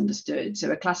differences are misunderstood. So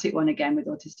a classic one, again, with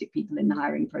autistic people in the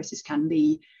hiring process can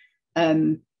be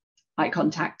eye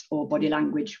contact or body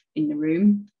language in the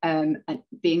room, and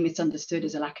being misunderstood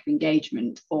as a lack of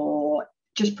engagement, or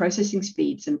just processing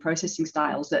speeds and processing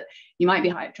styles, that you might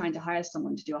be trying to hire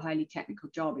someone to do a highly technical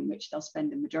job in which they'll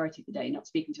spend the majority of the day not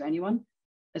speaking to anyone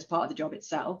as part of the job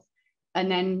itself,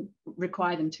 and then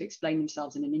require them to explain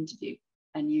themselves in an interview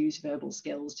and use verbal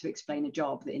skills to explain a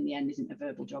job that in the end isn't a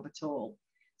verbal job at all.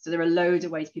 So there are loads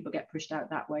of ways people get pushed out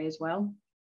that way as well.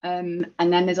 And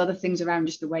then there's other things around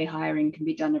just the way hiring can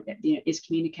be done. Is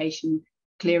communication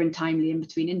clear and timely in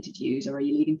between interviews, or are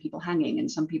you leaving people hanging? And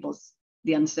some people's,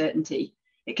 the uncertainty,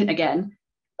 it can, again,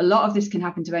 a lot of this can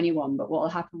happen to anyone, but what will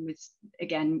happen with,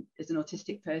 again, as an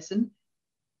autistic person,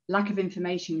 lack of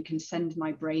information can send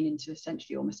my brain into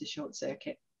essentially almost a short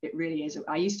circuit. It really is.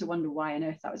 I used to wonder why on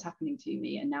earth that was happening to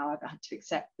me, and now I've had to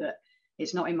accept that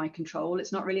it's not in my control.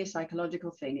 It's not really a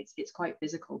psychological thing. It's quite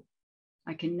physical.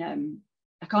 I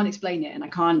can't explain it, and I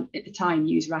can't at the time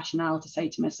use rationale to say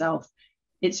to myself,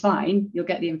 it's fine, you'll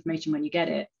get the information when you get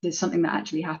it. There's something that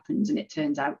actually happens, and it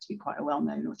turns out to be quite a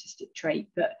well-known autistic trait,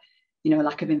 that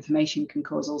lack of information can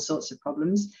cause all sorts of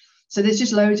problems. So there's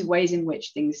just loads of ways in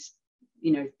which things,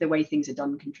 the way things are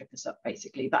done can trip us up,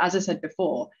 basically. But as I said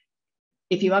before,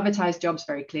 if you advertise jobs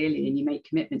very clearly and you make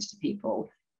commitments to people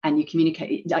and you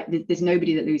communicate, there's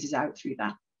nobody that loses out through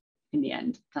that in the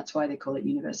end. That's why they call it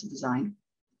universal design.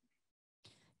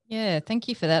 Yeah, thank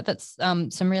you for that. That's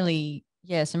some really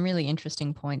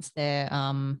interesting points there.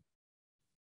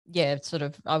 Sort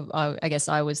of, I guess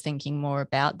I was thinking more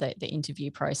about the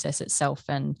interview process itself,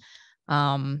 and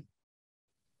some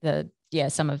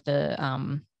of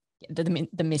the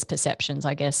misperceptions,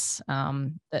 I guess,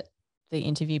 that the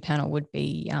interview panel would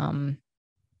be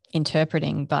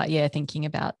interpreting. But thinking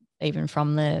about even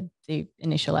from the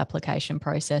initial application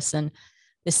process and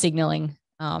the signalling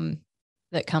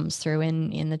that comes through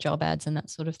in the job ads and that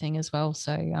sort of thing as well.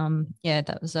 So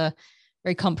that was a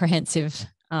very comprehensive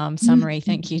summary.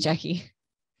 Thank you, Jacqui.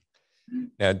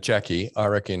 Now, Jacqui, I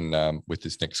reckon with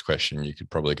this next question, you could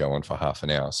probably go on for half an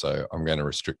hour. So I'm going to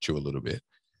restrict you a little bit.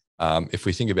 If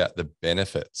we think about the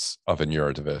benefits of a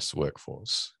neurodiverse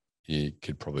workforce, you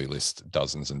could probably list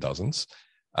dozens and dozens.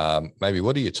 Maybe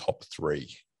what are your top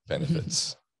 3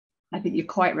 benefits? I think you're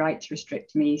quite right to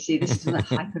restrict me. You see, this is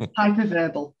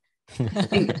hyperverbal.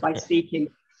 Think by speaking.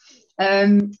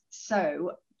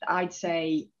 So I'd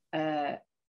say,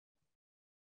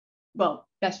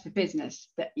 best for business,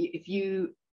 that if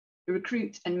you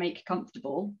recruit and make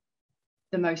comfortable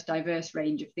the most diverse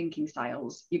range of thinking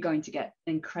styles, you're going to get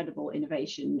incredible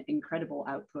innovation, incredible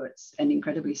outputs, and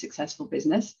incredibly successful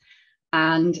business.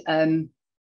 And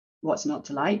what's not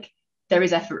to like? There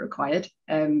is effort required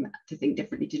to think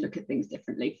differently, to look at things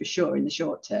differently, for sure, in the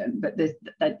short term, but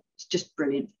that's just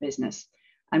brilliant for business.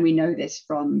 And we know this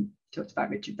from, talked about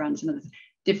Richard Branson and others,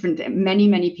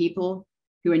 many people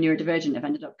who are neurodivergent have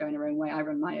ended up going their own way. I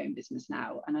run my own business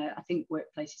now, and I think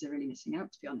workplaces are really missing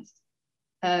out, to be honest.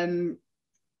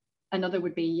 Another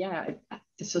would be,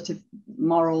 the sort of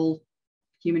moral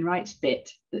human rights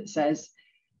bit that says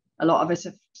a lot of us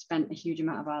have spent a huge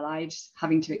amount of our lives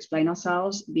having to explain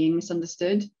ourselves, being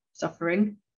misunderstood,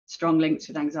 suffering, strong links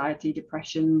with anxiety,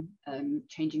 depression,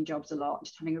 changing jobs a lot,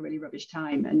 just having a really rubbish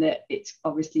time. And that it's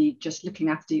obviously just looking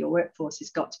after your workforce has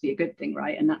got to be a good thing,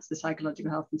 right? And that's the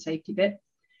psychological health and safety bit.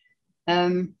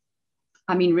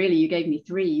 I mean, really, you gave me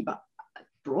three, but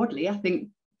broadly, I think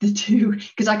the two,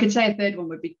 because I could say a third one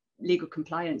would be legal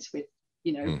compliance with,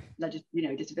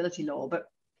 disability law. But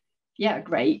yeah,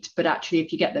 great. But actually,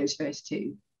 if you get those first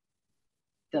two,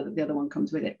 the other one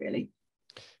comes with it, really.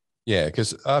 Yeah,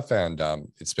 because I found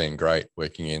it's been great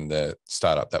working in the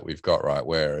startup that we've got, right?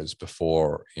 Whereas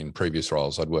before, in previous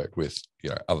roles, I'd worked with,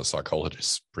 other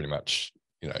psychologists pretty much,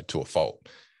 to a fault.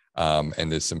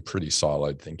 And there's some pretty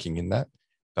siloed thinking in that.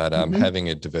 But having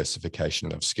a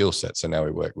diversification of skill sets. So now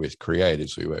we work with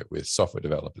creatives, we work with software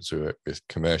developers, we work with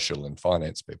commercial and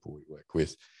finance people, we work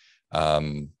with,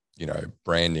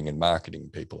 branding and marketing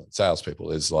people and salespeople.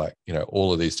 There's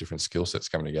all of these different skill sets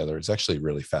coming together. It's actually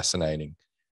really fascinating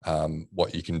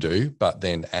what you can do, but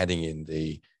then adding in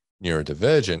the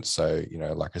neurodivergent. So,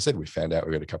 like I said, we found out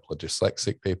we've got a couple of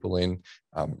dyslexic people in.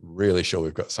 I'm really sure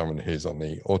we've got someone who's on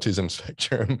the autism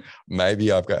spectrum.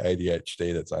 Maybe I've got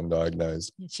ADHD that's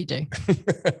undiagnosed. Yes, you do.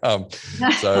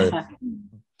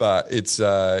 But it's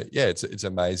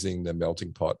amazing, the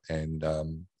melting pot and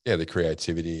the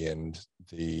creativity and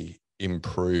the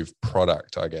improved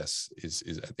product, I guess, is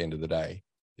at the end of the day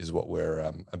is what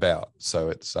we're about. So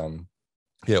it's all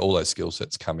those skill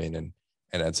sets come in and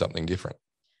add something different.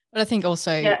 But I think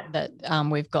also that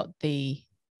we've got the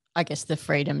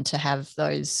freedom to have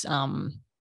those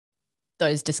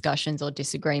discussions or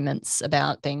disagreements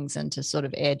about things and to sort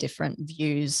of air different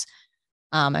views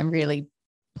and really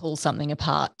pull something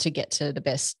apart to get to the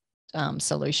best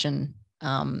solution,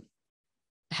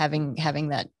 having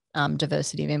that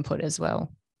diversity of input as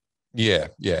well. Yeah.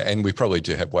 And we probably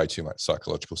do have way too much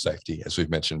psychological safety, as we've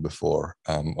mentioned before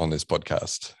on this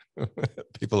podcast.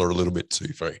 People are a little bit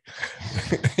too free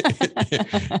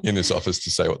in this office to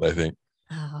say what they think.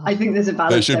 Oh. I think there's a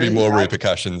balance. There should be more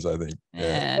repercussions, I think.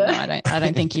 No, I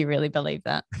don't think you really believe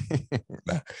that.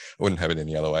 No, I wouldn't have it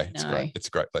any other way. It's great. It's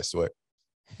a great place to work.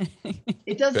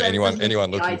 It does. For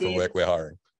anyone looking for work, we're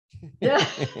hiring. Yeah.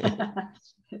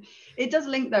 It does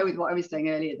link though with what I was saying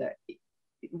earlier, that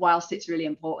whilst it's really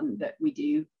important that we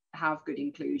do have good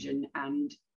inclusion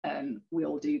and we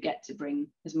all do get to bring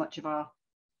as much of our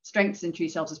strengths and true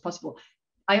selves as possible,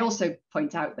 I also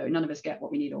point out, though, none of us get what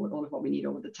we need all of what we need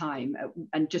all of the time.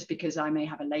 And just because I may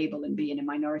have a label and be in a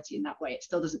minority in that way, it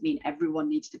still doesn't mean everyone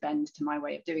needs to bend to my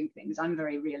way of doing things. I'm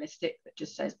very realistic, that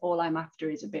just says all I'm after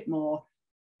is a bit more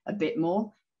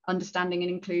understanding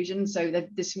and inclusion. So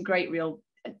there's some great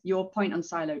your point on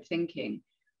siloed thinking.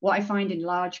 What I find in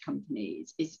large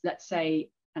companies is, let's say,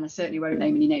 and I certainly won't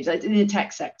name any names, in the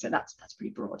tech sector, that's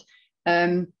pretty broad.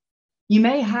 You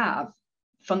may have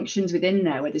functions within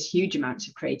there where there's huge amounts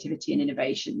of creativity and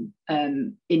innovation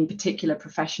in particular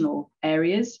professional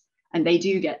areas, and they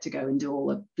do get to go and do all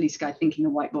the blue sky thinking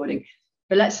and whiteboarding.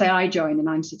 But let's say I join and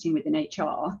I'm sitting within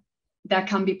HR, there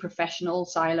can be professional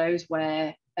silos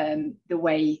where the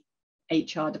way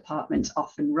HR departments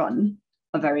often run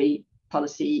are very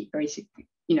policy,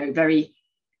 very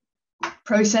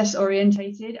process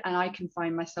orientated, and I can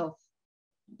find myself,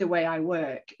 the way I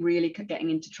work, really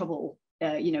getting into trouble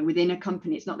within a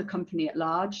company. It's not the company at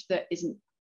large that isn't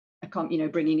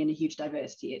bringing in a huge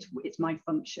diversity. It's my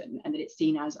function, and that it's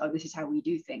seen as, oh, this is how we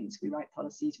do things. We write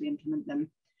policies, we implement them,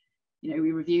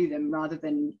 we review them, rather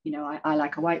than I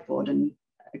like a whiteboard and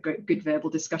a good verbal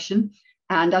discussion.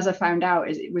 And as I found out,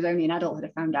 it was only an adulthood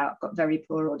I found out, I've got very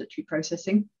poor auditory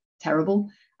processing, terrible.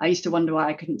 I used to wonder why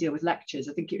I couldn't deal with lectures.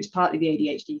 I think it was partly the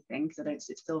ADHD thing, because I don't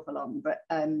sit still for long, but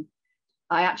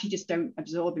I actually just don't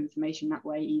absorb information that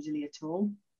way easily at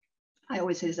all. I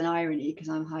always say there's an irony, because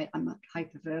I'm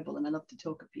hyperverbal and I love to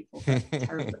talk at people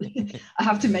terribly. I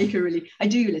have to I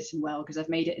do listen well because I've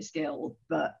made it a skill,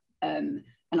 but and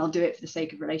I'll do it for the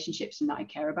sake of relationships and that I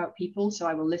care about people. So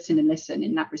I will listen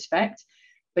in that respect.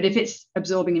 But if it's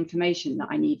absorbing information that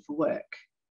I need for work,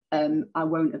 I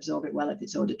won't absorb it well if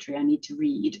it's auditory. I need to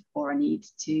read, or I need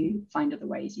to find other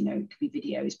ways, it could be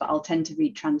videos, but I'll tend to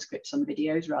read transcripts on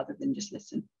videos rather than just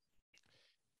listen.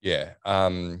 Yeah.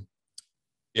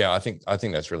 Yeah, I think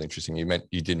that's really interesting.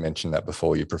 You did mention that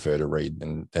before. You prefer to read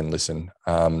than listen.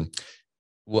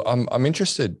 Well, I'm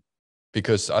interested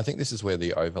because I think this is where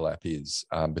the overlap is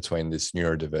between this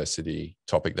neurodiversity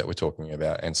topic that we're talking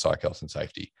about and psych health and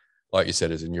safety. Like you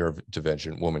said, as a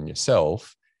neurodivergent woman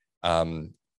yourself,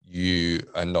 you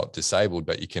are not disabled,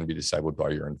 but you can be disabled by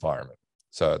your environment.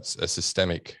 So it's a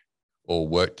systemic or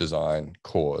work design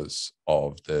cause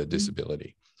of the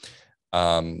disability.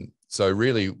 So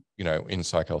really, in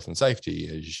psych health and safety,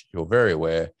 as you're very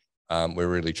aware, we're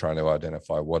really trying to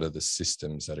identify what are the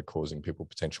systems that are causing people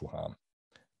potential harm.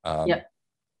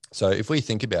 So if we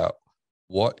think about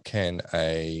what can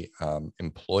a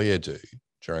employer do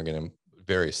during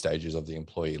various stages of the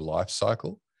employee life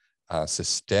cycle,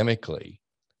 systemically,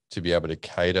 to be able to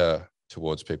cater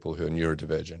towards people who are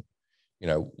neurodivergent,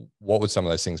 what would some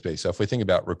of those things be? So if we think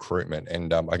about recruitment,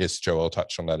 and I guess Joelle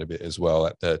touched on that a bit as well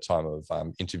at the time of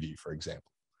interview, for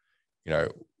example,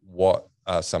 what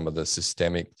are some of the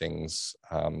systemic things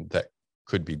that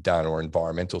could be done, or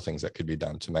environmental things that could be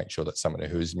done to make sure that someone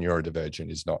who is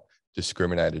neurodivergent is not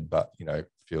discriminated, but,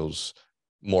 feels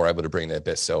more able to bring their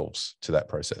best selves to that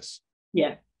process?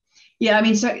 Yeah. I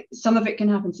mean, so some of it can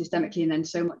happen systemically, and then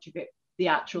so much of it, the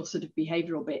actual sort of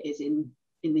behavioral bit, is in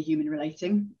the human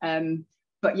relating.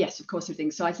 But yes, of course, there are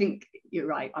things. So I think you're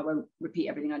right. I won't repeat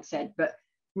everything I'd said, but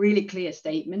really clear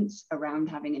statements around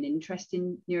having an interest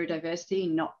in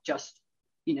neurodiversity, not just,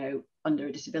 under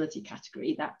a disability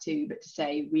category, that too, but to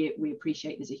say we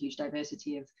appreciate there's a huge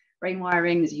diversity of brain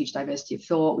wiring, there's a huge diversity of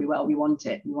thought. We want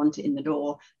it in the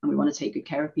door, and we want to take good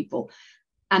care of people.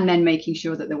 And then making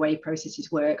sure that the way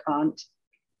processes work aren't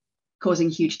causing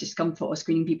huge discomfort or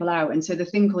screening people out. And so the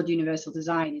thing called universal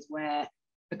design is where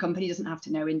a company doesn't have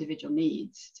to know individual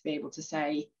needs to be able to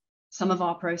say, some of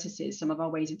our processes, some of our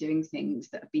ways of doing things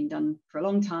that have been done for a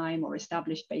long time or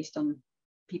established based on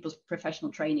people's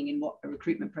professional training in what a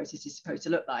recruitment process is supposed to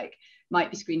look like, might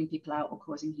be screening people out or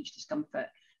causing huge discomfort.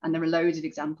 And there are loads of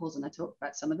examples, and I talked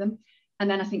about some of them. And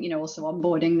then I think, also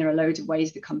onboarding, there are loads of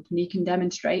ways the company can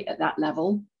demonstrate at that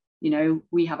level.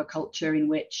 We have a culture in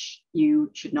which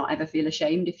you should not ever feel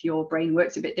ashamed if your brain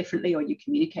works a bit differently or you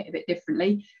communicate a bit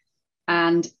differently.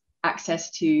 And access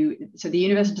to, so the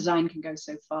universal design can go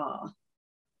so far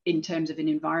in terms of an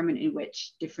environment in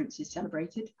which difference is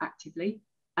celebrated actively.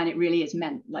 And it really is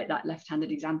meant, like that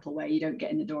left-handed example where you don't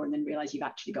get in the door and then realize you've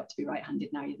actually got to be right-handed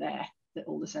now you're there, that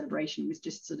all the celebration was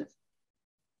just sort of,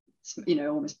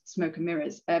 almost smoke and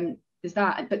mirrors. There's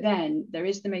that, but then there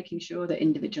is the making sure that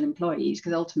individual employees,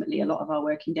 because ultimately a lot of our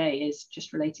working day is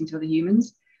just relating to other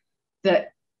humans,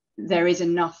 that there is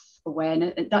enough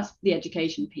awareness, and that's the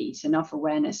education piece, enough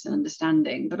awareness and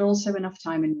understanding, but also enough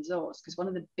time and resource, because one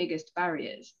of the biggest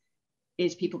barriers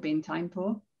is people being time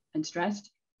poor and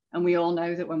stressed. And we all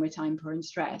know that when we're time poor and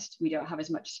stressed, we don't have as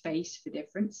much space for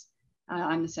difference.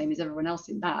 I'm the same as everyone else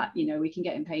in that, we can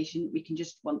get impatient, we can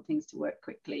just want things to work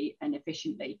quickly and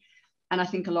efficiently. And I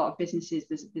think a lot of businesses,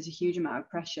 there's a huge amount of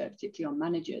pressure, particularly on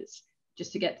managers,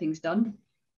 just to get things done.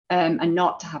 And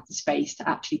not to have the space to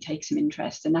actually take some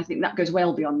interest. And I think that goes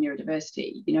well beyond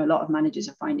neurodiversity. A lot of managers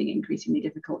are finding it increasingly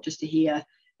difficult just to hear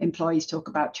employees talk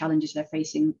about challenges they're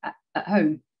facing at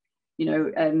home,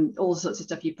 all sorts of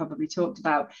stuff you've probably talked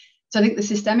about. So I think the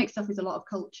systemic stuff is a lot of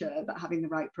culture, about having the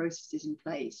right processes in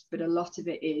place, but a lot of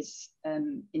it is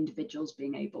individuals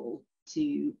being able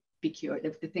to be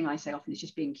curious. The thing I say often is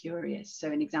just being curious.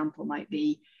 So an example might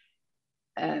be,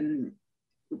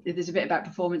 there's a bit about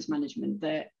performance management,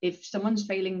 that if someone's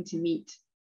failing to meet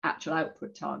actual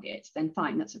output targets, then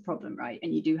fine, that's a problem, right?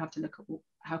 And you do have to look at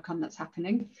how come that's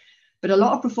happening. But a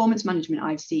lot of performance management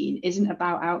I've seen isn't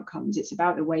about outcomes. It's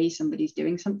about the way somebody's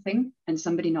doing something and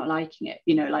somebody not liking it.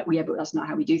 Like, well, yeah, but that's not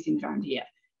how we do things around here.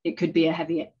 It could be a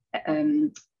heavy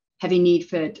need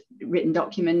for written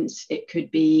documents. It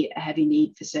could be a heavy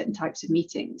need for certain types of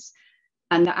meetings.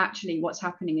 And that actually what's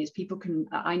happening is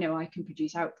I know I can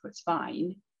produce outputs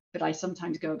fine, but I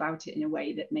sometimes go about it in a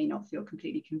way that may not feel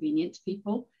completely convenient to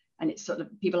people. And it's sort of,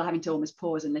 people are having to almost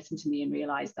pause and listen to me and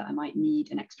realize that I might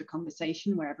need an extra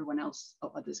conversation where everyone else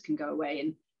or others can go away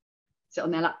and sit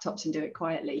on their laptops and do it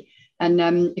quietly. And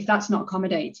if that's not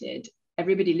accommodated,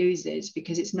 everybody loses,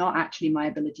 because it's not actually my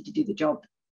ability to do the job.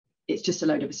 It's just a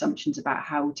load of assumptions about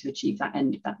how to achieve that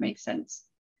end, if that makes sense.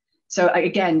 So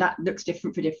again, that looks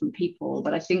different for different people.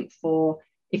 But I think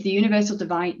if the universal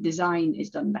design is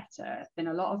done better, then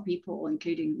a lot of people,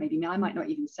 including maybe me, I might not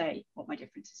even say what my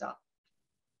differences are.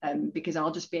 because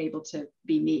I'll just be able to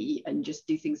be me and just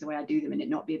do things the way I do them and it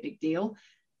not be a big deal.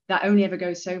 That only ever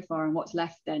goes so far. And what's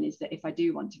left then is that if I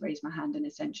do want to raise my hand and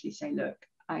essentially say, look,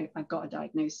 I've got a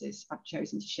diagnosis, I've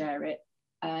chosen to share it,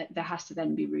 there has to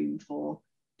then be room for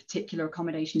particular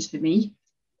accommodations for me,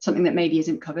 something that maybe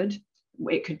isn't covered.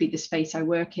 It could be the space I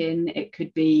work in, it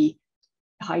could be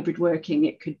hybrid working,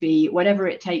 it could be whatever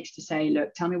it takes to say,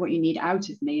 look, tell me what you need out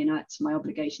of me, and it's my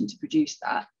obligation to produce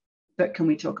that. But can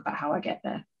we talk about how I get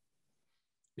there?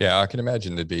 Yeah, I can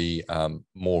imagine there'd be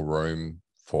more room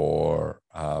for,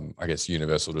 I guess,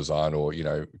 universal design, or, you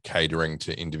know, catering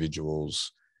to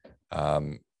individuals'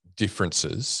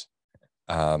 differences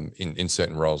in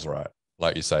certain roles, right?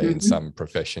 Like you say, in some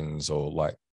professions, or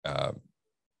like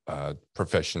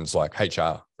professions like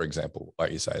HR, for example,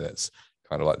 like you say, that's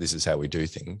kind of like, this is how we do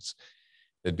things.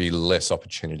 There'd be less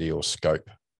opportunity or scope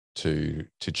to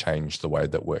change the way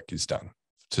that work is done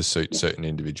to suit certain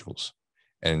individuals.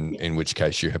 And in which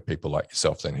case you have people like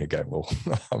yourself then who go, well,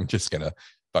 I'm just going to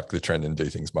buck the trend and do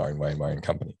things my own way in my own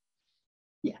company.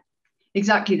 Yeah,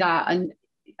 exactly that. And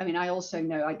I mean, I also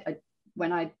know I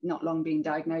when I'd not long been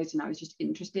diagnosed and I was just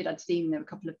interested, I'd seen there were a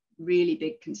couple of really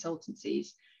big consultancies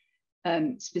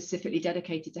specifically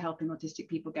dedicated to helping autistic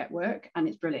people get work, and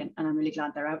it's brilliant, and I'm really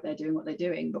glad they're out there doing what they're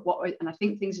doing. But and I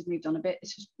think things have moved on a bit.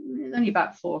 This was only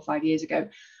about 4 or 5 years ago.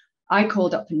 I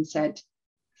called up and said,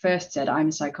 I'm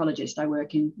a psychologist, I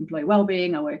work in employee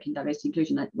wellbeing, I work in diversity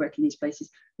inclusion, I work in these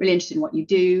places, really interested in what you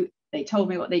do. They told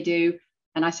me what they do,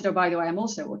 and I said, oh, by the way, I'm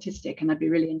also autistic, and I'd be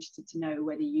really interested to know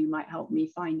whether you might help me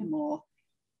find a more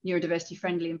neurodiversity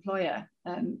friendly employer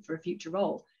for a future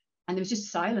role. And there was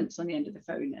just silence on the end of the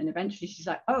phone. And eventually she's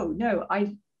like, oh, no,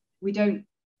 we don't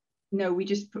know. We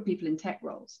just put people in tech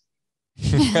roles.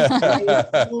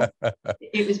 It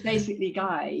was basically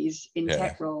guys in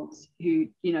tech roles who,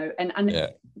 you know, and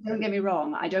don't get me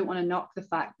wrong, I don't want to knock the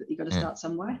fact that you've got to start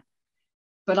somewhere.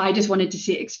 But I just wanted to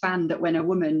see it expand, that when a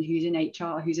woman who's in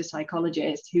HR, who's a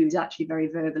psychologist, who's actually very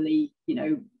verbally, you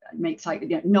know, makes like, you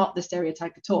know, not the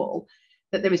stereotype at all,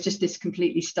 that there was just this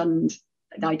completely stunned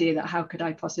idea that how could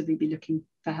I possibly be looking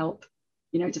for help,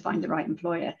 you know, to find the right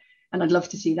employer. And I'd love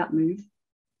to see that move.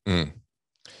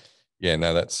 Yeah,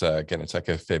 no, that's going to take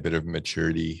a fair bit of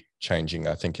maturity changing,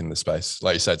 I think, in the space.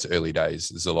 Like you said, it's early days.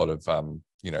 There's a lot of,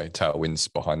 you know, tailwinds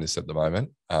behind this at the moment,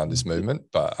 this movement,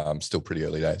 but still pretty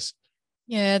early days.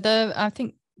 Yeah, I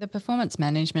think the performance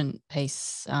management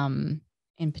piece in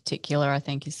particular, I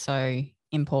think, is so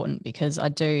important, because I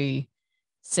do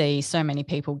see so many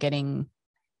people getting,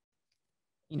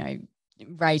 you know,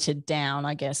 rated down,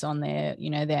 I guess, on their, you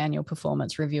know, their annual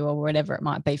performance review or whatever it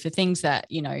might be, for things that,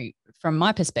 you know, from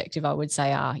my perspective, I would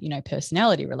say are, you know,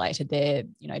 personality related. They're,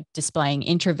 you know, displaying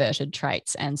introverted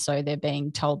traits. And so they're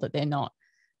being told that they're not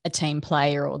a team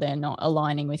player, or they're not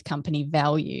aligning with company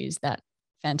values, that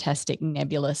fantastic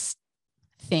nebulous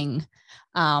thing.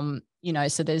 You know,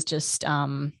 so there's just, I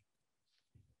mean,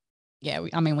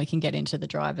 we can get into the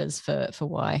drivers for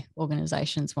why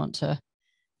organizations want to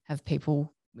have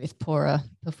people with poorer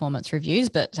performance reviews,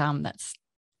 but that's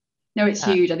it's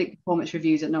huge. I think performance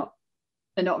reviews are not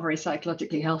very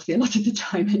psychologically healthy a lot of the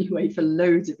time anyway, for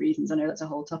loads of reasons. I know that's a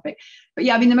whole topic, but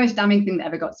yeah, I mean, the most damning thing that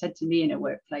ever got said to me in a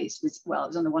workplace was, well, it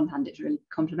was on the one hand, it's really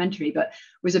complimentary, but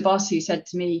was a boss who said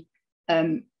to me,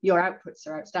 your outputs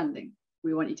are outstanding.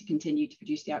 We want you to continue to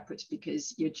produce the outputs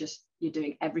because you're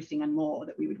doing everything and more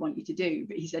that we would want you to do.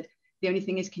 But he said, the only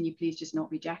thing is, can you please just not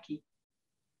be Jacqui?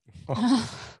 Wow.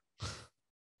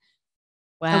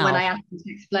 And when I asked him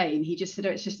to explain, he just said,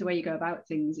 oh, it's just the way you go about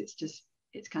things. It's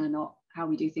kind of not how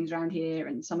we do things around here.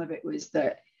 And some of it was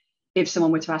that if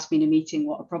someone were to ask me in a meeting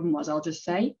what a problem was, I'll just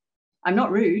say, I'm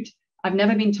not rude. I've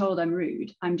never been told I'm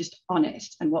rude. I'm just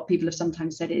honest. And what people have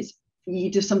sometimes said is,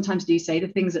 you just sometimes do say the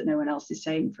things that no one else is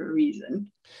saying for a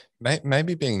reason.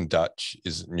 Maybe being Dutch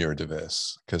is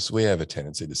neurodiverse, because we have a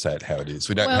tendency to say it how it is.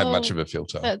 We don't have much of a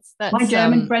filter. That's my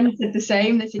German friend said the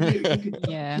same. They said you could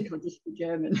just be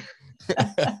German.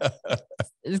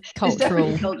 It's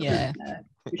cultural, for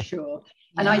sure.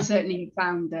 And I certainly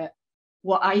found that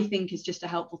what I think is just a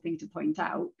helpful thing to point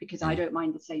out, because I don't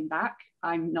mind the same back.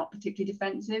 I'm not particularly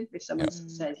defensive. If someone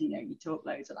says, you know, you talk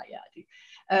loads, I'm like, yeah, I do.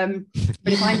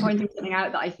 But if I'm pointing something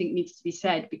out that I think needs to be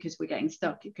said because we're getting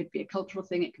stuck, it could be a cultural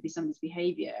thing, it could be someone's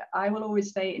behavior, I will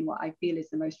always say it in what I feel is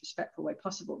the most respectful way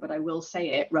possible, but I will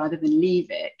say it rather than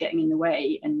leave it getting in the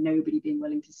way and nobody being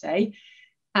willing to say.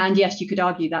 And yes, you could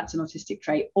argue that's an autistic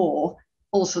trait, or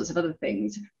all sorts of other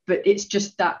things, but it's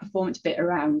just that performance bit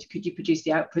around, could you produce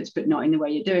the outputs but not in the way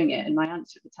you're doing it? And my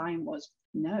answer at the time was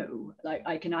no. Like,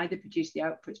 I can either produce the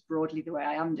outputs broadly the way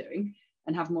I am doing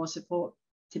and have more support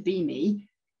to be me,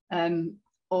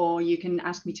 or you can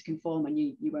ask me to conform and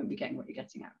you won't be getting what you're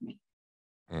getting out of me.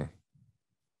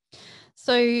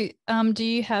 So do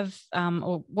you have,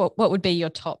 or what would be your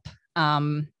top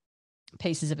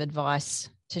pieces of advice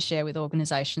to share with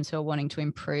organisations who are wanting to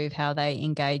improve how they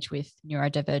engage with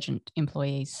neurodivergent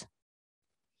employees?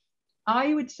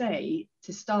 I would say,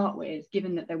 to start with,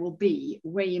 given that there will be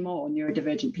way more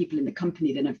neurodivergent people in the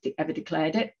company than have ever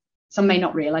declared it, some may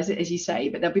not realise it, as you say,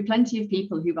 but there'll be plenty of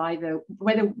people who either,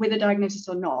 whether with a diagnosis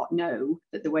or not, know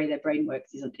that the way their brain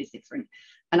works is different.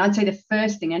 And I'd say the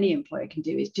first thing any employer can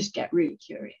do is just get really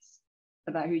curious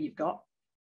about who you've got.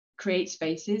 Create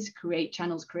spaces, create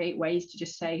channels, create ways to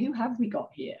just say, who have we got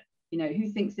here? You know, who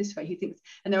thinks this way, who thinks,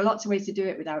 and there are lots of ways to do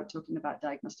it without talking about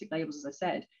diagnostic labels, as I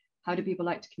said. How do people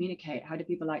like to communicate? How do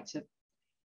people like to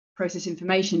process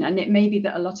information? And it may be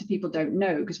that a lot of people don't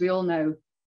know, because we all know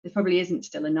there probably isn't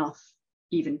still enough,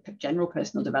 even general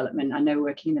personal development. I know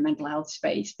working in the mental health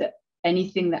space, that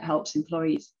anything that helps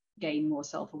employees gain more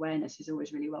self-awareness is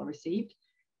always really well received,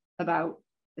 about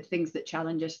the things that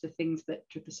challenge us, the things that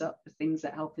trip us up, the things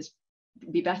that help us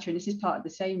be better. And this is part of the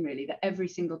same, really, that every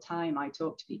single time I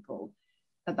talk to people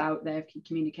about their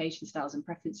communication styles and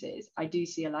preferences, I do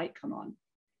see a light come on.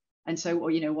 And so, or,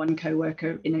 you know, one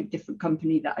co-worker in a different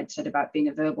company that I'd said about being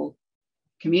a verbal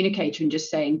communicator and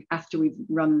just saying, after we've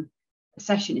run a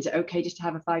session, is it okay just to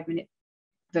have a 5-minute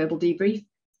verbal debrief?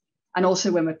 And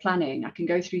also when we're planning, I can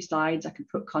go through slides, I can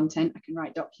put content, I can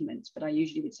write documents, but I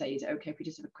usually would say, is it okay if we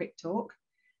just have a quick talk?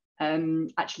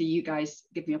 Actually, you guys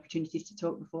give me opportunities to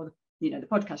talk before the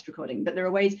podcast recording, but there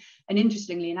are ways. And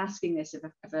interestingly, in asking this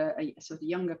of a sort of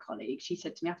younger colleague, she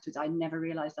said to me afterwards, I never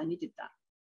realized I needed that.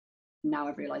 Now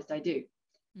I've realized I do.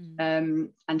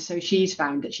 And so she's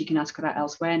found that she can ask for that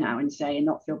elsewhere now and say, and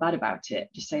not feel bad about it,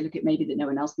 just say, look, it may be that no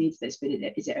one else needs this, but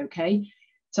is it okay?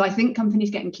 So I think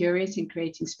companies getting curious in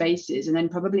creating spaces, and then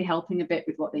probably helping a bit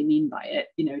with what they mean by it,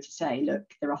 you know, to say, look,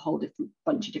 there are a whole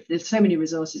bunch of different, there's so many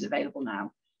resources available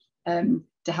now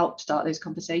to help start those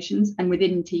conversations. And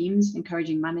within teams,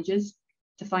 encouraging managers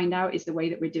to find out, is the way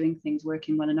that we're doing things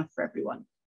working well enough for everyone?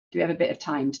 Do we have a bit of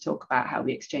time to talk about how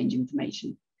we exchange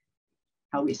information,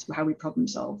 how we problem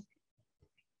solve?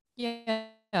 Yeah,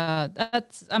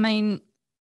 that's, I mean,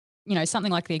 you know,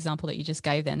 something like the example that you just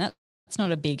gave then, that's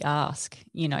not a big ask,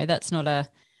 you know, that's not a,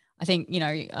 I think, you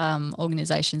know,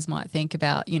 organizations might think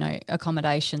about, you know,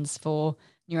 accommodations for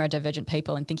neurodivergent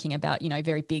people and thinking about, you know,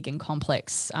 very big and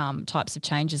complex types of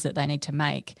changes that they need to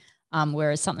make.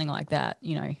 Whereas something like that,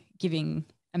 you know, giving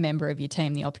a member of your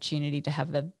team the opportunity to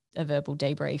have a verbal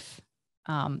debrief,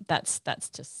 that's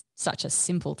just such a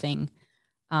simple thing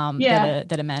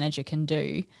that a manager can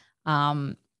do.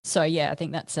 So yeah, I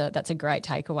think that's a great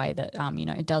takeaway, that you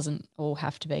know, it doesn't all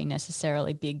have to be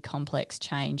necessarily big complex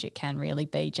change. It can really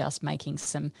be just making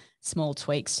some small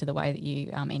tweaks to the way that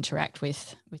you interact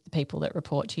with the people that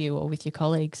report to you or with your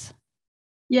colleagues.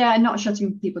 Yeah, and not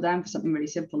shutting people down for something really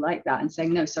simple like that and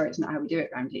saying, no, sorry, it's not how we do it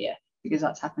around here, because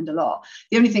that's happened a lot.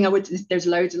 The only thing I would, there's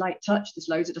loads of light touch, there's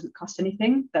loads that doesn't cost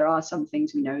anything. There are some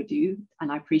things we know do,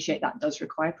 and I appreciate that does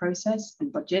require process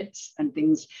and budgets and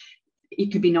things.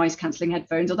 It could be noise cancelling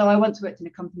headphones, although I once worked in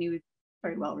a company with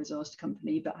very well resourced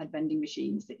company, but had vending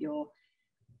machines that your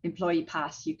employee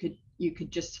pass, you could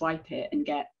just swipe it and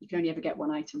you can only ever get one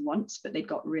item once, but they've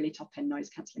got really top end noise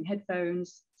cancelling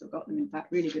headphones. So got them, in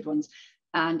fact, really good ones,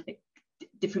 and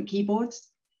different keyboards.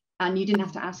 And you didn't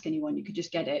have to ask anyone, you could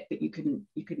just get it, but you couldn't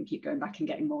keep going back and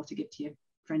getting more to give to your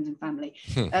friends and family.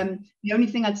 The only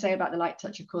thing I'd say about the light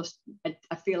touch, of course,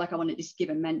 I feel like I want to just give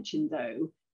a mention though,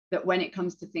 that when it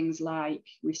comes to things like,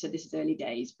 we've said this is early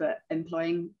days, but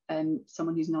employing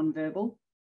someone who's non-verbal,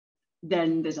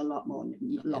 then there's a lot more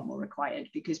required,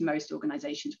 because most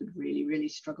organizations would really, really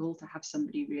struggle to have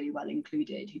somebody really well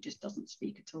included who just doesn't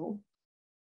speak at all.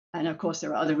 And of course,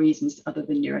 there are other reasons other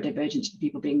than neurodivergence for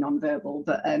people being non-verbal,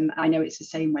 but I know it's the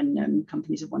same when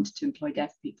companies have wanted to employ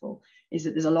deaf people, is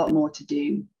that there's a lot more to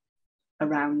do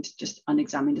around just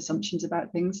unexamined assumptions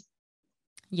about things.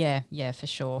 Yeah, for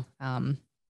sure.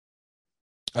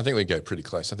 I think we go pretty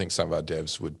close. I think some of our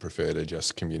devs would prefer to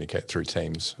just communicate through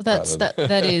Teams.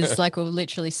 That is like, we'll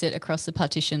literally sit across the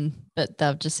partition, but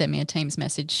they'll just send me a Teams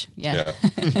message. Yeah.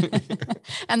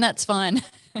 And that's fine.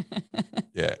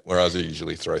 Yeah. Whereas I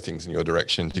usually throw things in your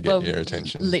direction to get your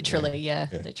attention. Literally. Yeah.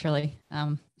 Literally.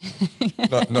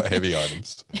 Not heavy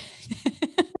items.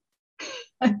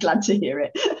 I'm glad to hear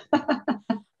it.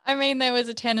 I mean, there was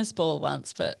a tennis ball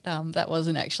once, but that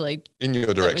wasn't actually in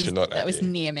your direction. That was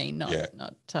near me, not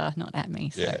at me.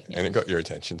 So, yeah, and it got your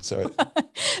attention. So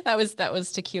that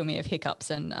was to cure me of hiccups,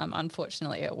 and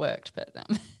unfortunately, it worked. But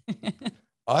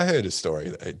I heard a story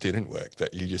that it didn't work,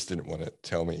 that you just didn't want to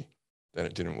tell me. then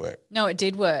it didn't work. No, it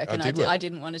did work. Oh, And it did work. I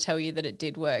didn't want to tell you that it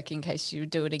did work in case you would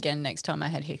do it again next time I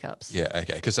had hiccups. Yeah,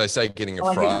 okay. Because they say getting a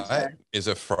I think that's fright fair. is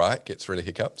a fright, gets rid of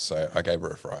hiccups. So I gave her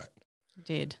a fright.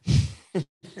 Did.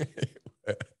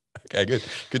 Okay, good.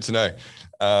 Good to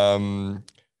know.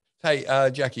 Hey,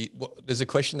 Jacqui, there's a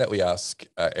question that we ask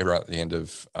everyone at the end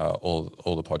of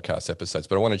all the podcast episodes,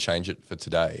 but I want to change it for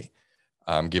today,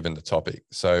 given the topic.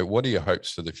 So what are your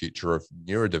hopes for the future of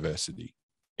neurodiversity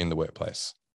in the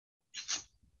workplace?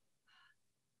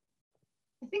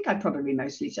 I think I probably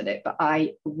mostly said it, but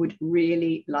I would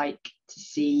really like to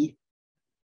see,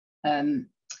 I'm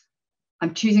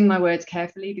choosing my words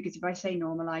carefully, because if I say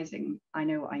normalizing, I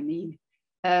know what I mean.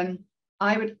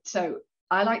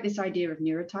 I like this idea of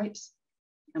neurotypes,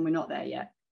 and we're not there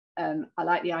yet. I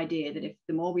like the idea that if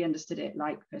the more we understood it,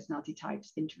 like personality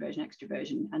types, introversion,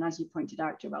 extroversion, and as you pointed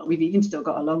out, Joelle, we've even still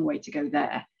got a long way to go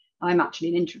there. I'm actually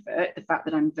an introvert, the fact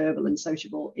that I'm verbal and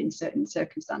sociable in certain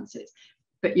circumstances.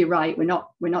 But you're right, we're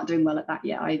not doing well at that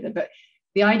yet either. But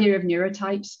the idea of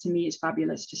neurotypes to me is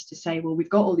fabulous, just to say, well, we've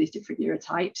got all these different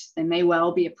neurotypes. There may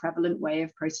well be a prevalent way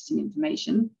of processing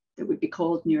information that would be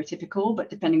called neurotypical, but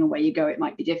depending on where you go, it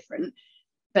might be different.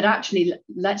 But actually,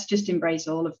 let's just embrace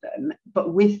all of them.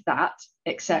 But with that,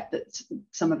 accept that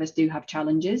some of us do have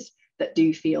challenges, that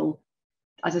do feel,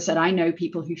 as I said, I know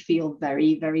people who feel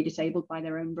very, very disabled by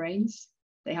their own brains.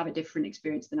 They have a different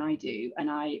experience than I do. And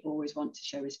I always want to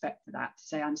show respect for that, to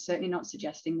say, I'm certainly not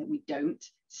suggesting that we don't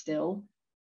still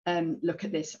look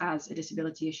at this as a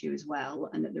disability issue as well,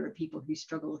 and that there are people who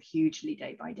struggle hugely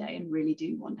day by day and really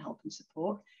do want help and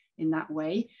support in that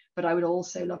way. But I would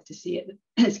also love to see it,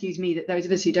 excuse me, that those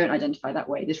of us who don't identify that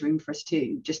way, there's room for us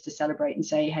too, just to celebrate and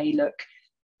say, hey, look,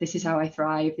 this is how I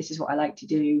thrive, this is what I like to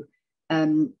do.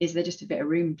 Is there just a bit of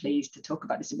room, please, to talk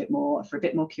about this a bit more, for a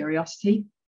bit more curiosity,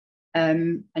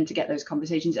 and to get those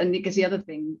conversations? And because the other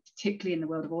thing, particularly in the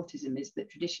world of autism, is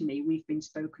that traditionally we've been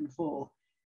spoken for.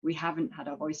 We haven't had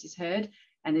our voices heard.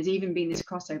 And there's even been this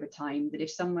crossover time that if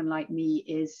someone like me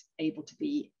is able to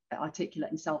be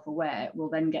articulate and self-aware, we'll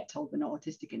then get told we're not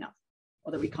autistic enough,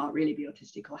 or that we can't really be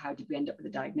autistic, or how did we end up with a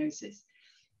diagnosis?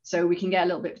 So we can get a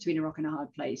little bit between a rock and a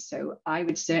hard place. So I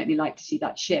would certainly like to see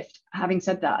that shift. Having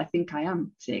said that, I think I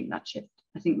am seeing that shift.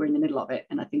 I think we're in the middle of it.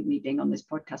 And I think me being on this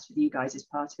podcast with you guys is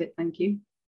part of it. Thank you.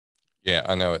 Yeah,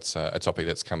 I know it's a topic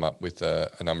that's come up with a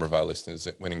number of our listeners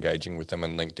when engaging with them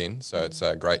on LinkedIn. So it's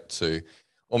great to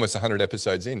almost 100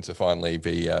 episodes in to finally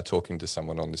be talking to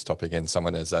someone on this topic, and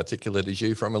someone as articulate as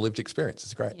you from a lived experience.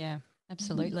 It's great. Yeah,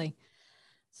 absolutely.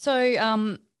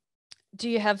 So do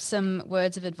you have some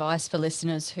words of advice for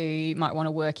listeners who might want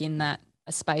to work in that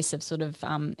a space of sort of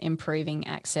improving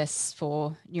access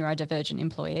for neurodivergent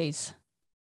employees?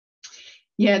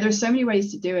 Yeah, there are so many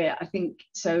ways to do it. I think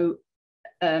so.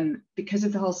 Because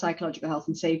of the whole psychological health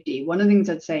and safety, one of the things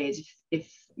I'd say is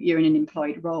if you're in an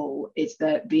employed role, is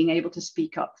that being able to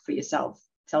speak up for yourself,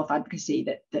 self-advocacy,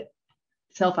 that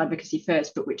self-advocacy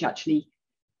first, but which actually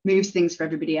moves things for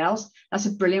everybody else. That's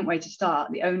a brilliant way to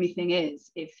start. The only thing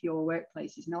is, if your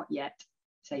workplace is not yet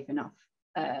safe enough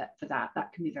for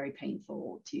that can be very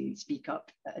painful to speak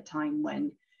up at a time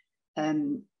when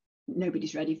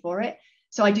nobody's ready for it.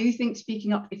 So I do think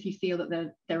speaking up, if you feel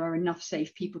that there are enough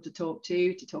safe people to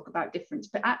talk about difference,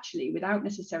 but actually without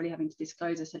necessarily having to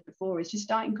disclose, I said before, is just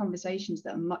starting conversations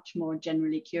that are much more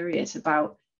generally curious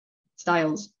about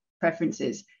styles,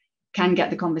 preferences, can get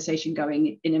the conversation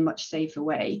going in a much safer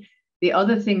way. The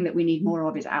other thing that we need more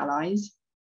of is allies.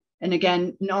 And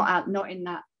again, not in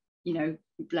that,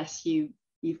 bless you,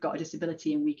 you've got a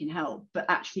disability and we can help, but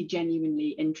actually genuinely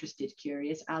interested,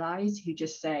 curious allies who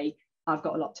just say, I've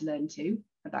got a lot to learn too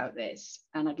about this,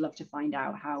 and I'd love to find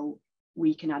out how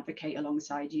we can advocate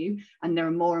alongside you. And there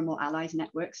are more and more allies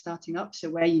networks starting up. So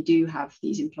where you do have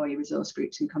these employee resource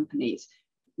groups and companies,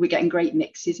 we're getting great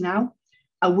mixes now.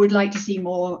 I would like to see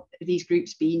more of these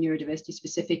groups be neurodiversity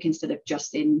specific instead of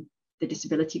just in the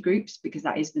disability groups, because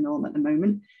that is the norm at the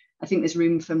moment. I think there's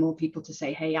room for more people to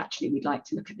say, hey, actually, we'd like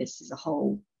to look at this as a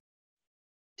whole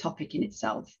topic in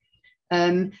itself.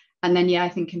 And then, I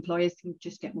think employers can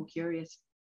just get more curious.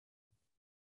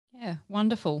 Yeah,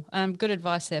 wonderful. Good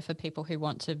advice there for people who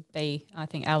want to be, I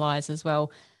think, allies as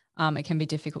well. It can be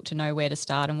difficult to know where to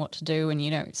start and what to do, and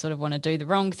you don't sort of want to do the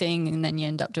wrong thing, and then you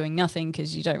end up doing nothing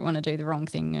because you don't want to do the wrong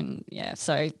thing. And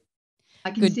so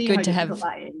I can see good how to have.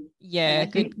 that is. Yeah,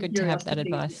 good to have that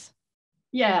advice.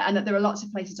 Yeah, and that there are lots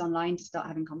of places online to start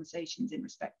having conversations in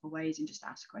respectful ways and just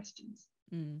ask questions.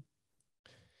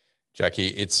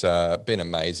 Jacqui, it's been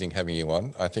amazing having you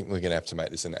on. I think we're going to have to make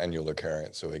this an annual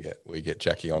occurrence, so we get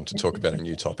Jacqui on to talk about a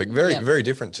new topic. Very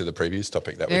different to the previous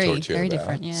topic that we talked to you about.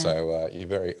 Different, yeah. So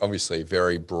you're obviously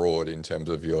very broad in terms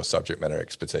of your subject matter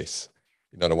expertise.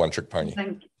 You're not a one-trick pony.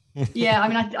 Thank you. Yeah, I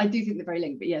mean, I do think they're very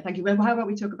linked, but yeah, thank you. Well, how about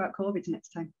we talk about COVID next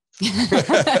time? You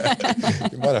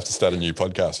might have to start a new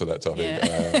podcast for that topic.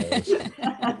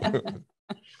 Yeah.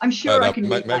 I'm sure I can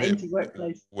make that into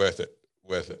workplace. Worth it.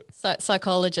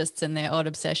 Psychologists and their odd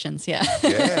obsessions. Yeah.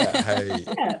 Yeah. Hey,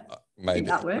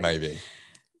 maybe.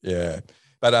 Yeah.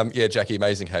 But Jacqui,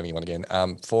 amazing having you on again.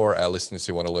 For our listeners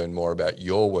who want to learn more about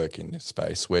your work in this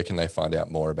space, where can they find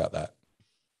out more about that?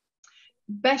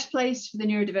 Best place for the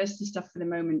neurodiversity stuff for the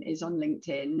moment is on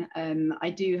LinkedIn. I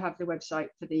do have the website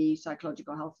for the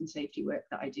psychological health and safety work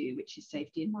that I do, which is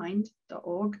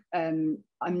safetyinmind.org. I'm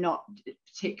not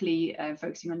particularly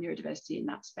focusing on neurodiversity in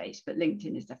that space, but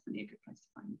LinkedIn is definitely a good place to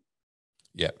find me.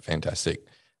 Yeah, fantastic.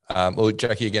 Well,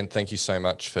 Jacqui, again, thank you so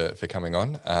much for coming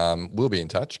on. We'll be in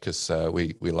touch because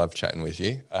we love chatting with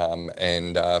you.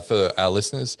 And for our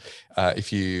listeners,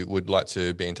 if you would like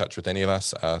to be in touch with any of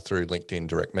us through LinkedIn,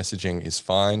 direct messaging is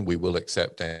fine. We will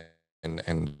accept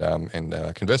and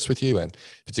converse with you. And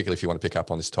particularly if you want to pick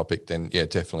up on this topic, then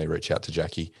definitely reach out to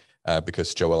Jacqui.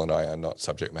 Because Joelle and I are not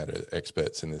subject matter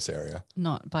experts in this area.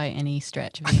 Not by any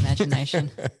stretch of the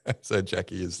imagination. So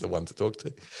Jacqui is the one to talk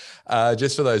to.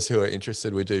 Just for those who are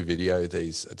interested, we do video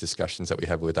these discussions that we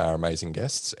have with our amazing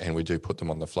guests, and we do put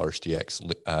them on the Flourish DX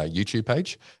YouTube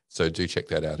page. So do check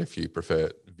that out if you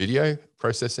prefer video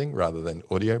processing rather than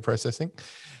audio processing.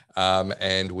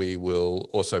 And we will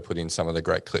also put in some of the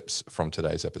great clips from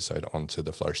today's episode onto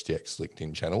the Flourish DX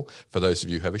LinkedIn channel. For those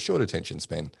of you who have a short attention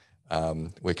span,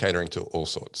 we're catering to all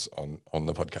sorts on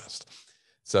the podcast.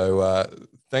 So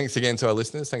thanks again to our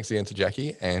listeners. Thanks again to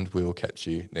Jacqui, and we will catch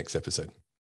you next episode.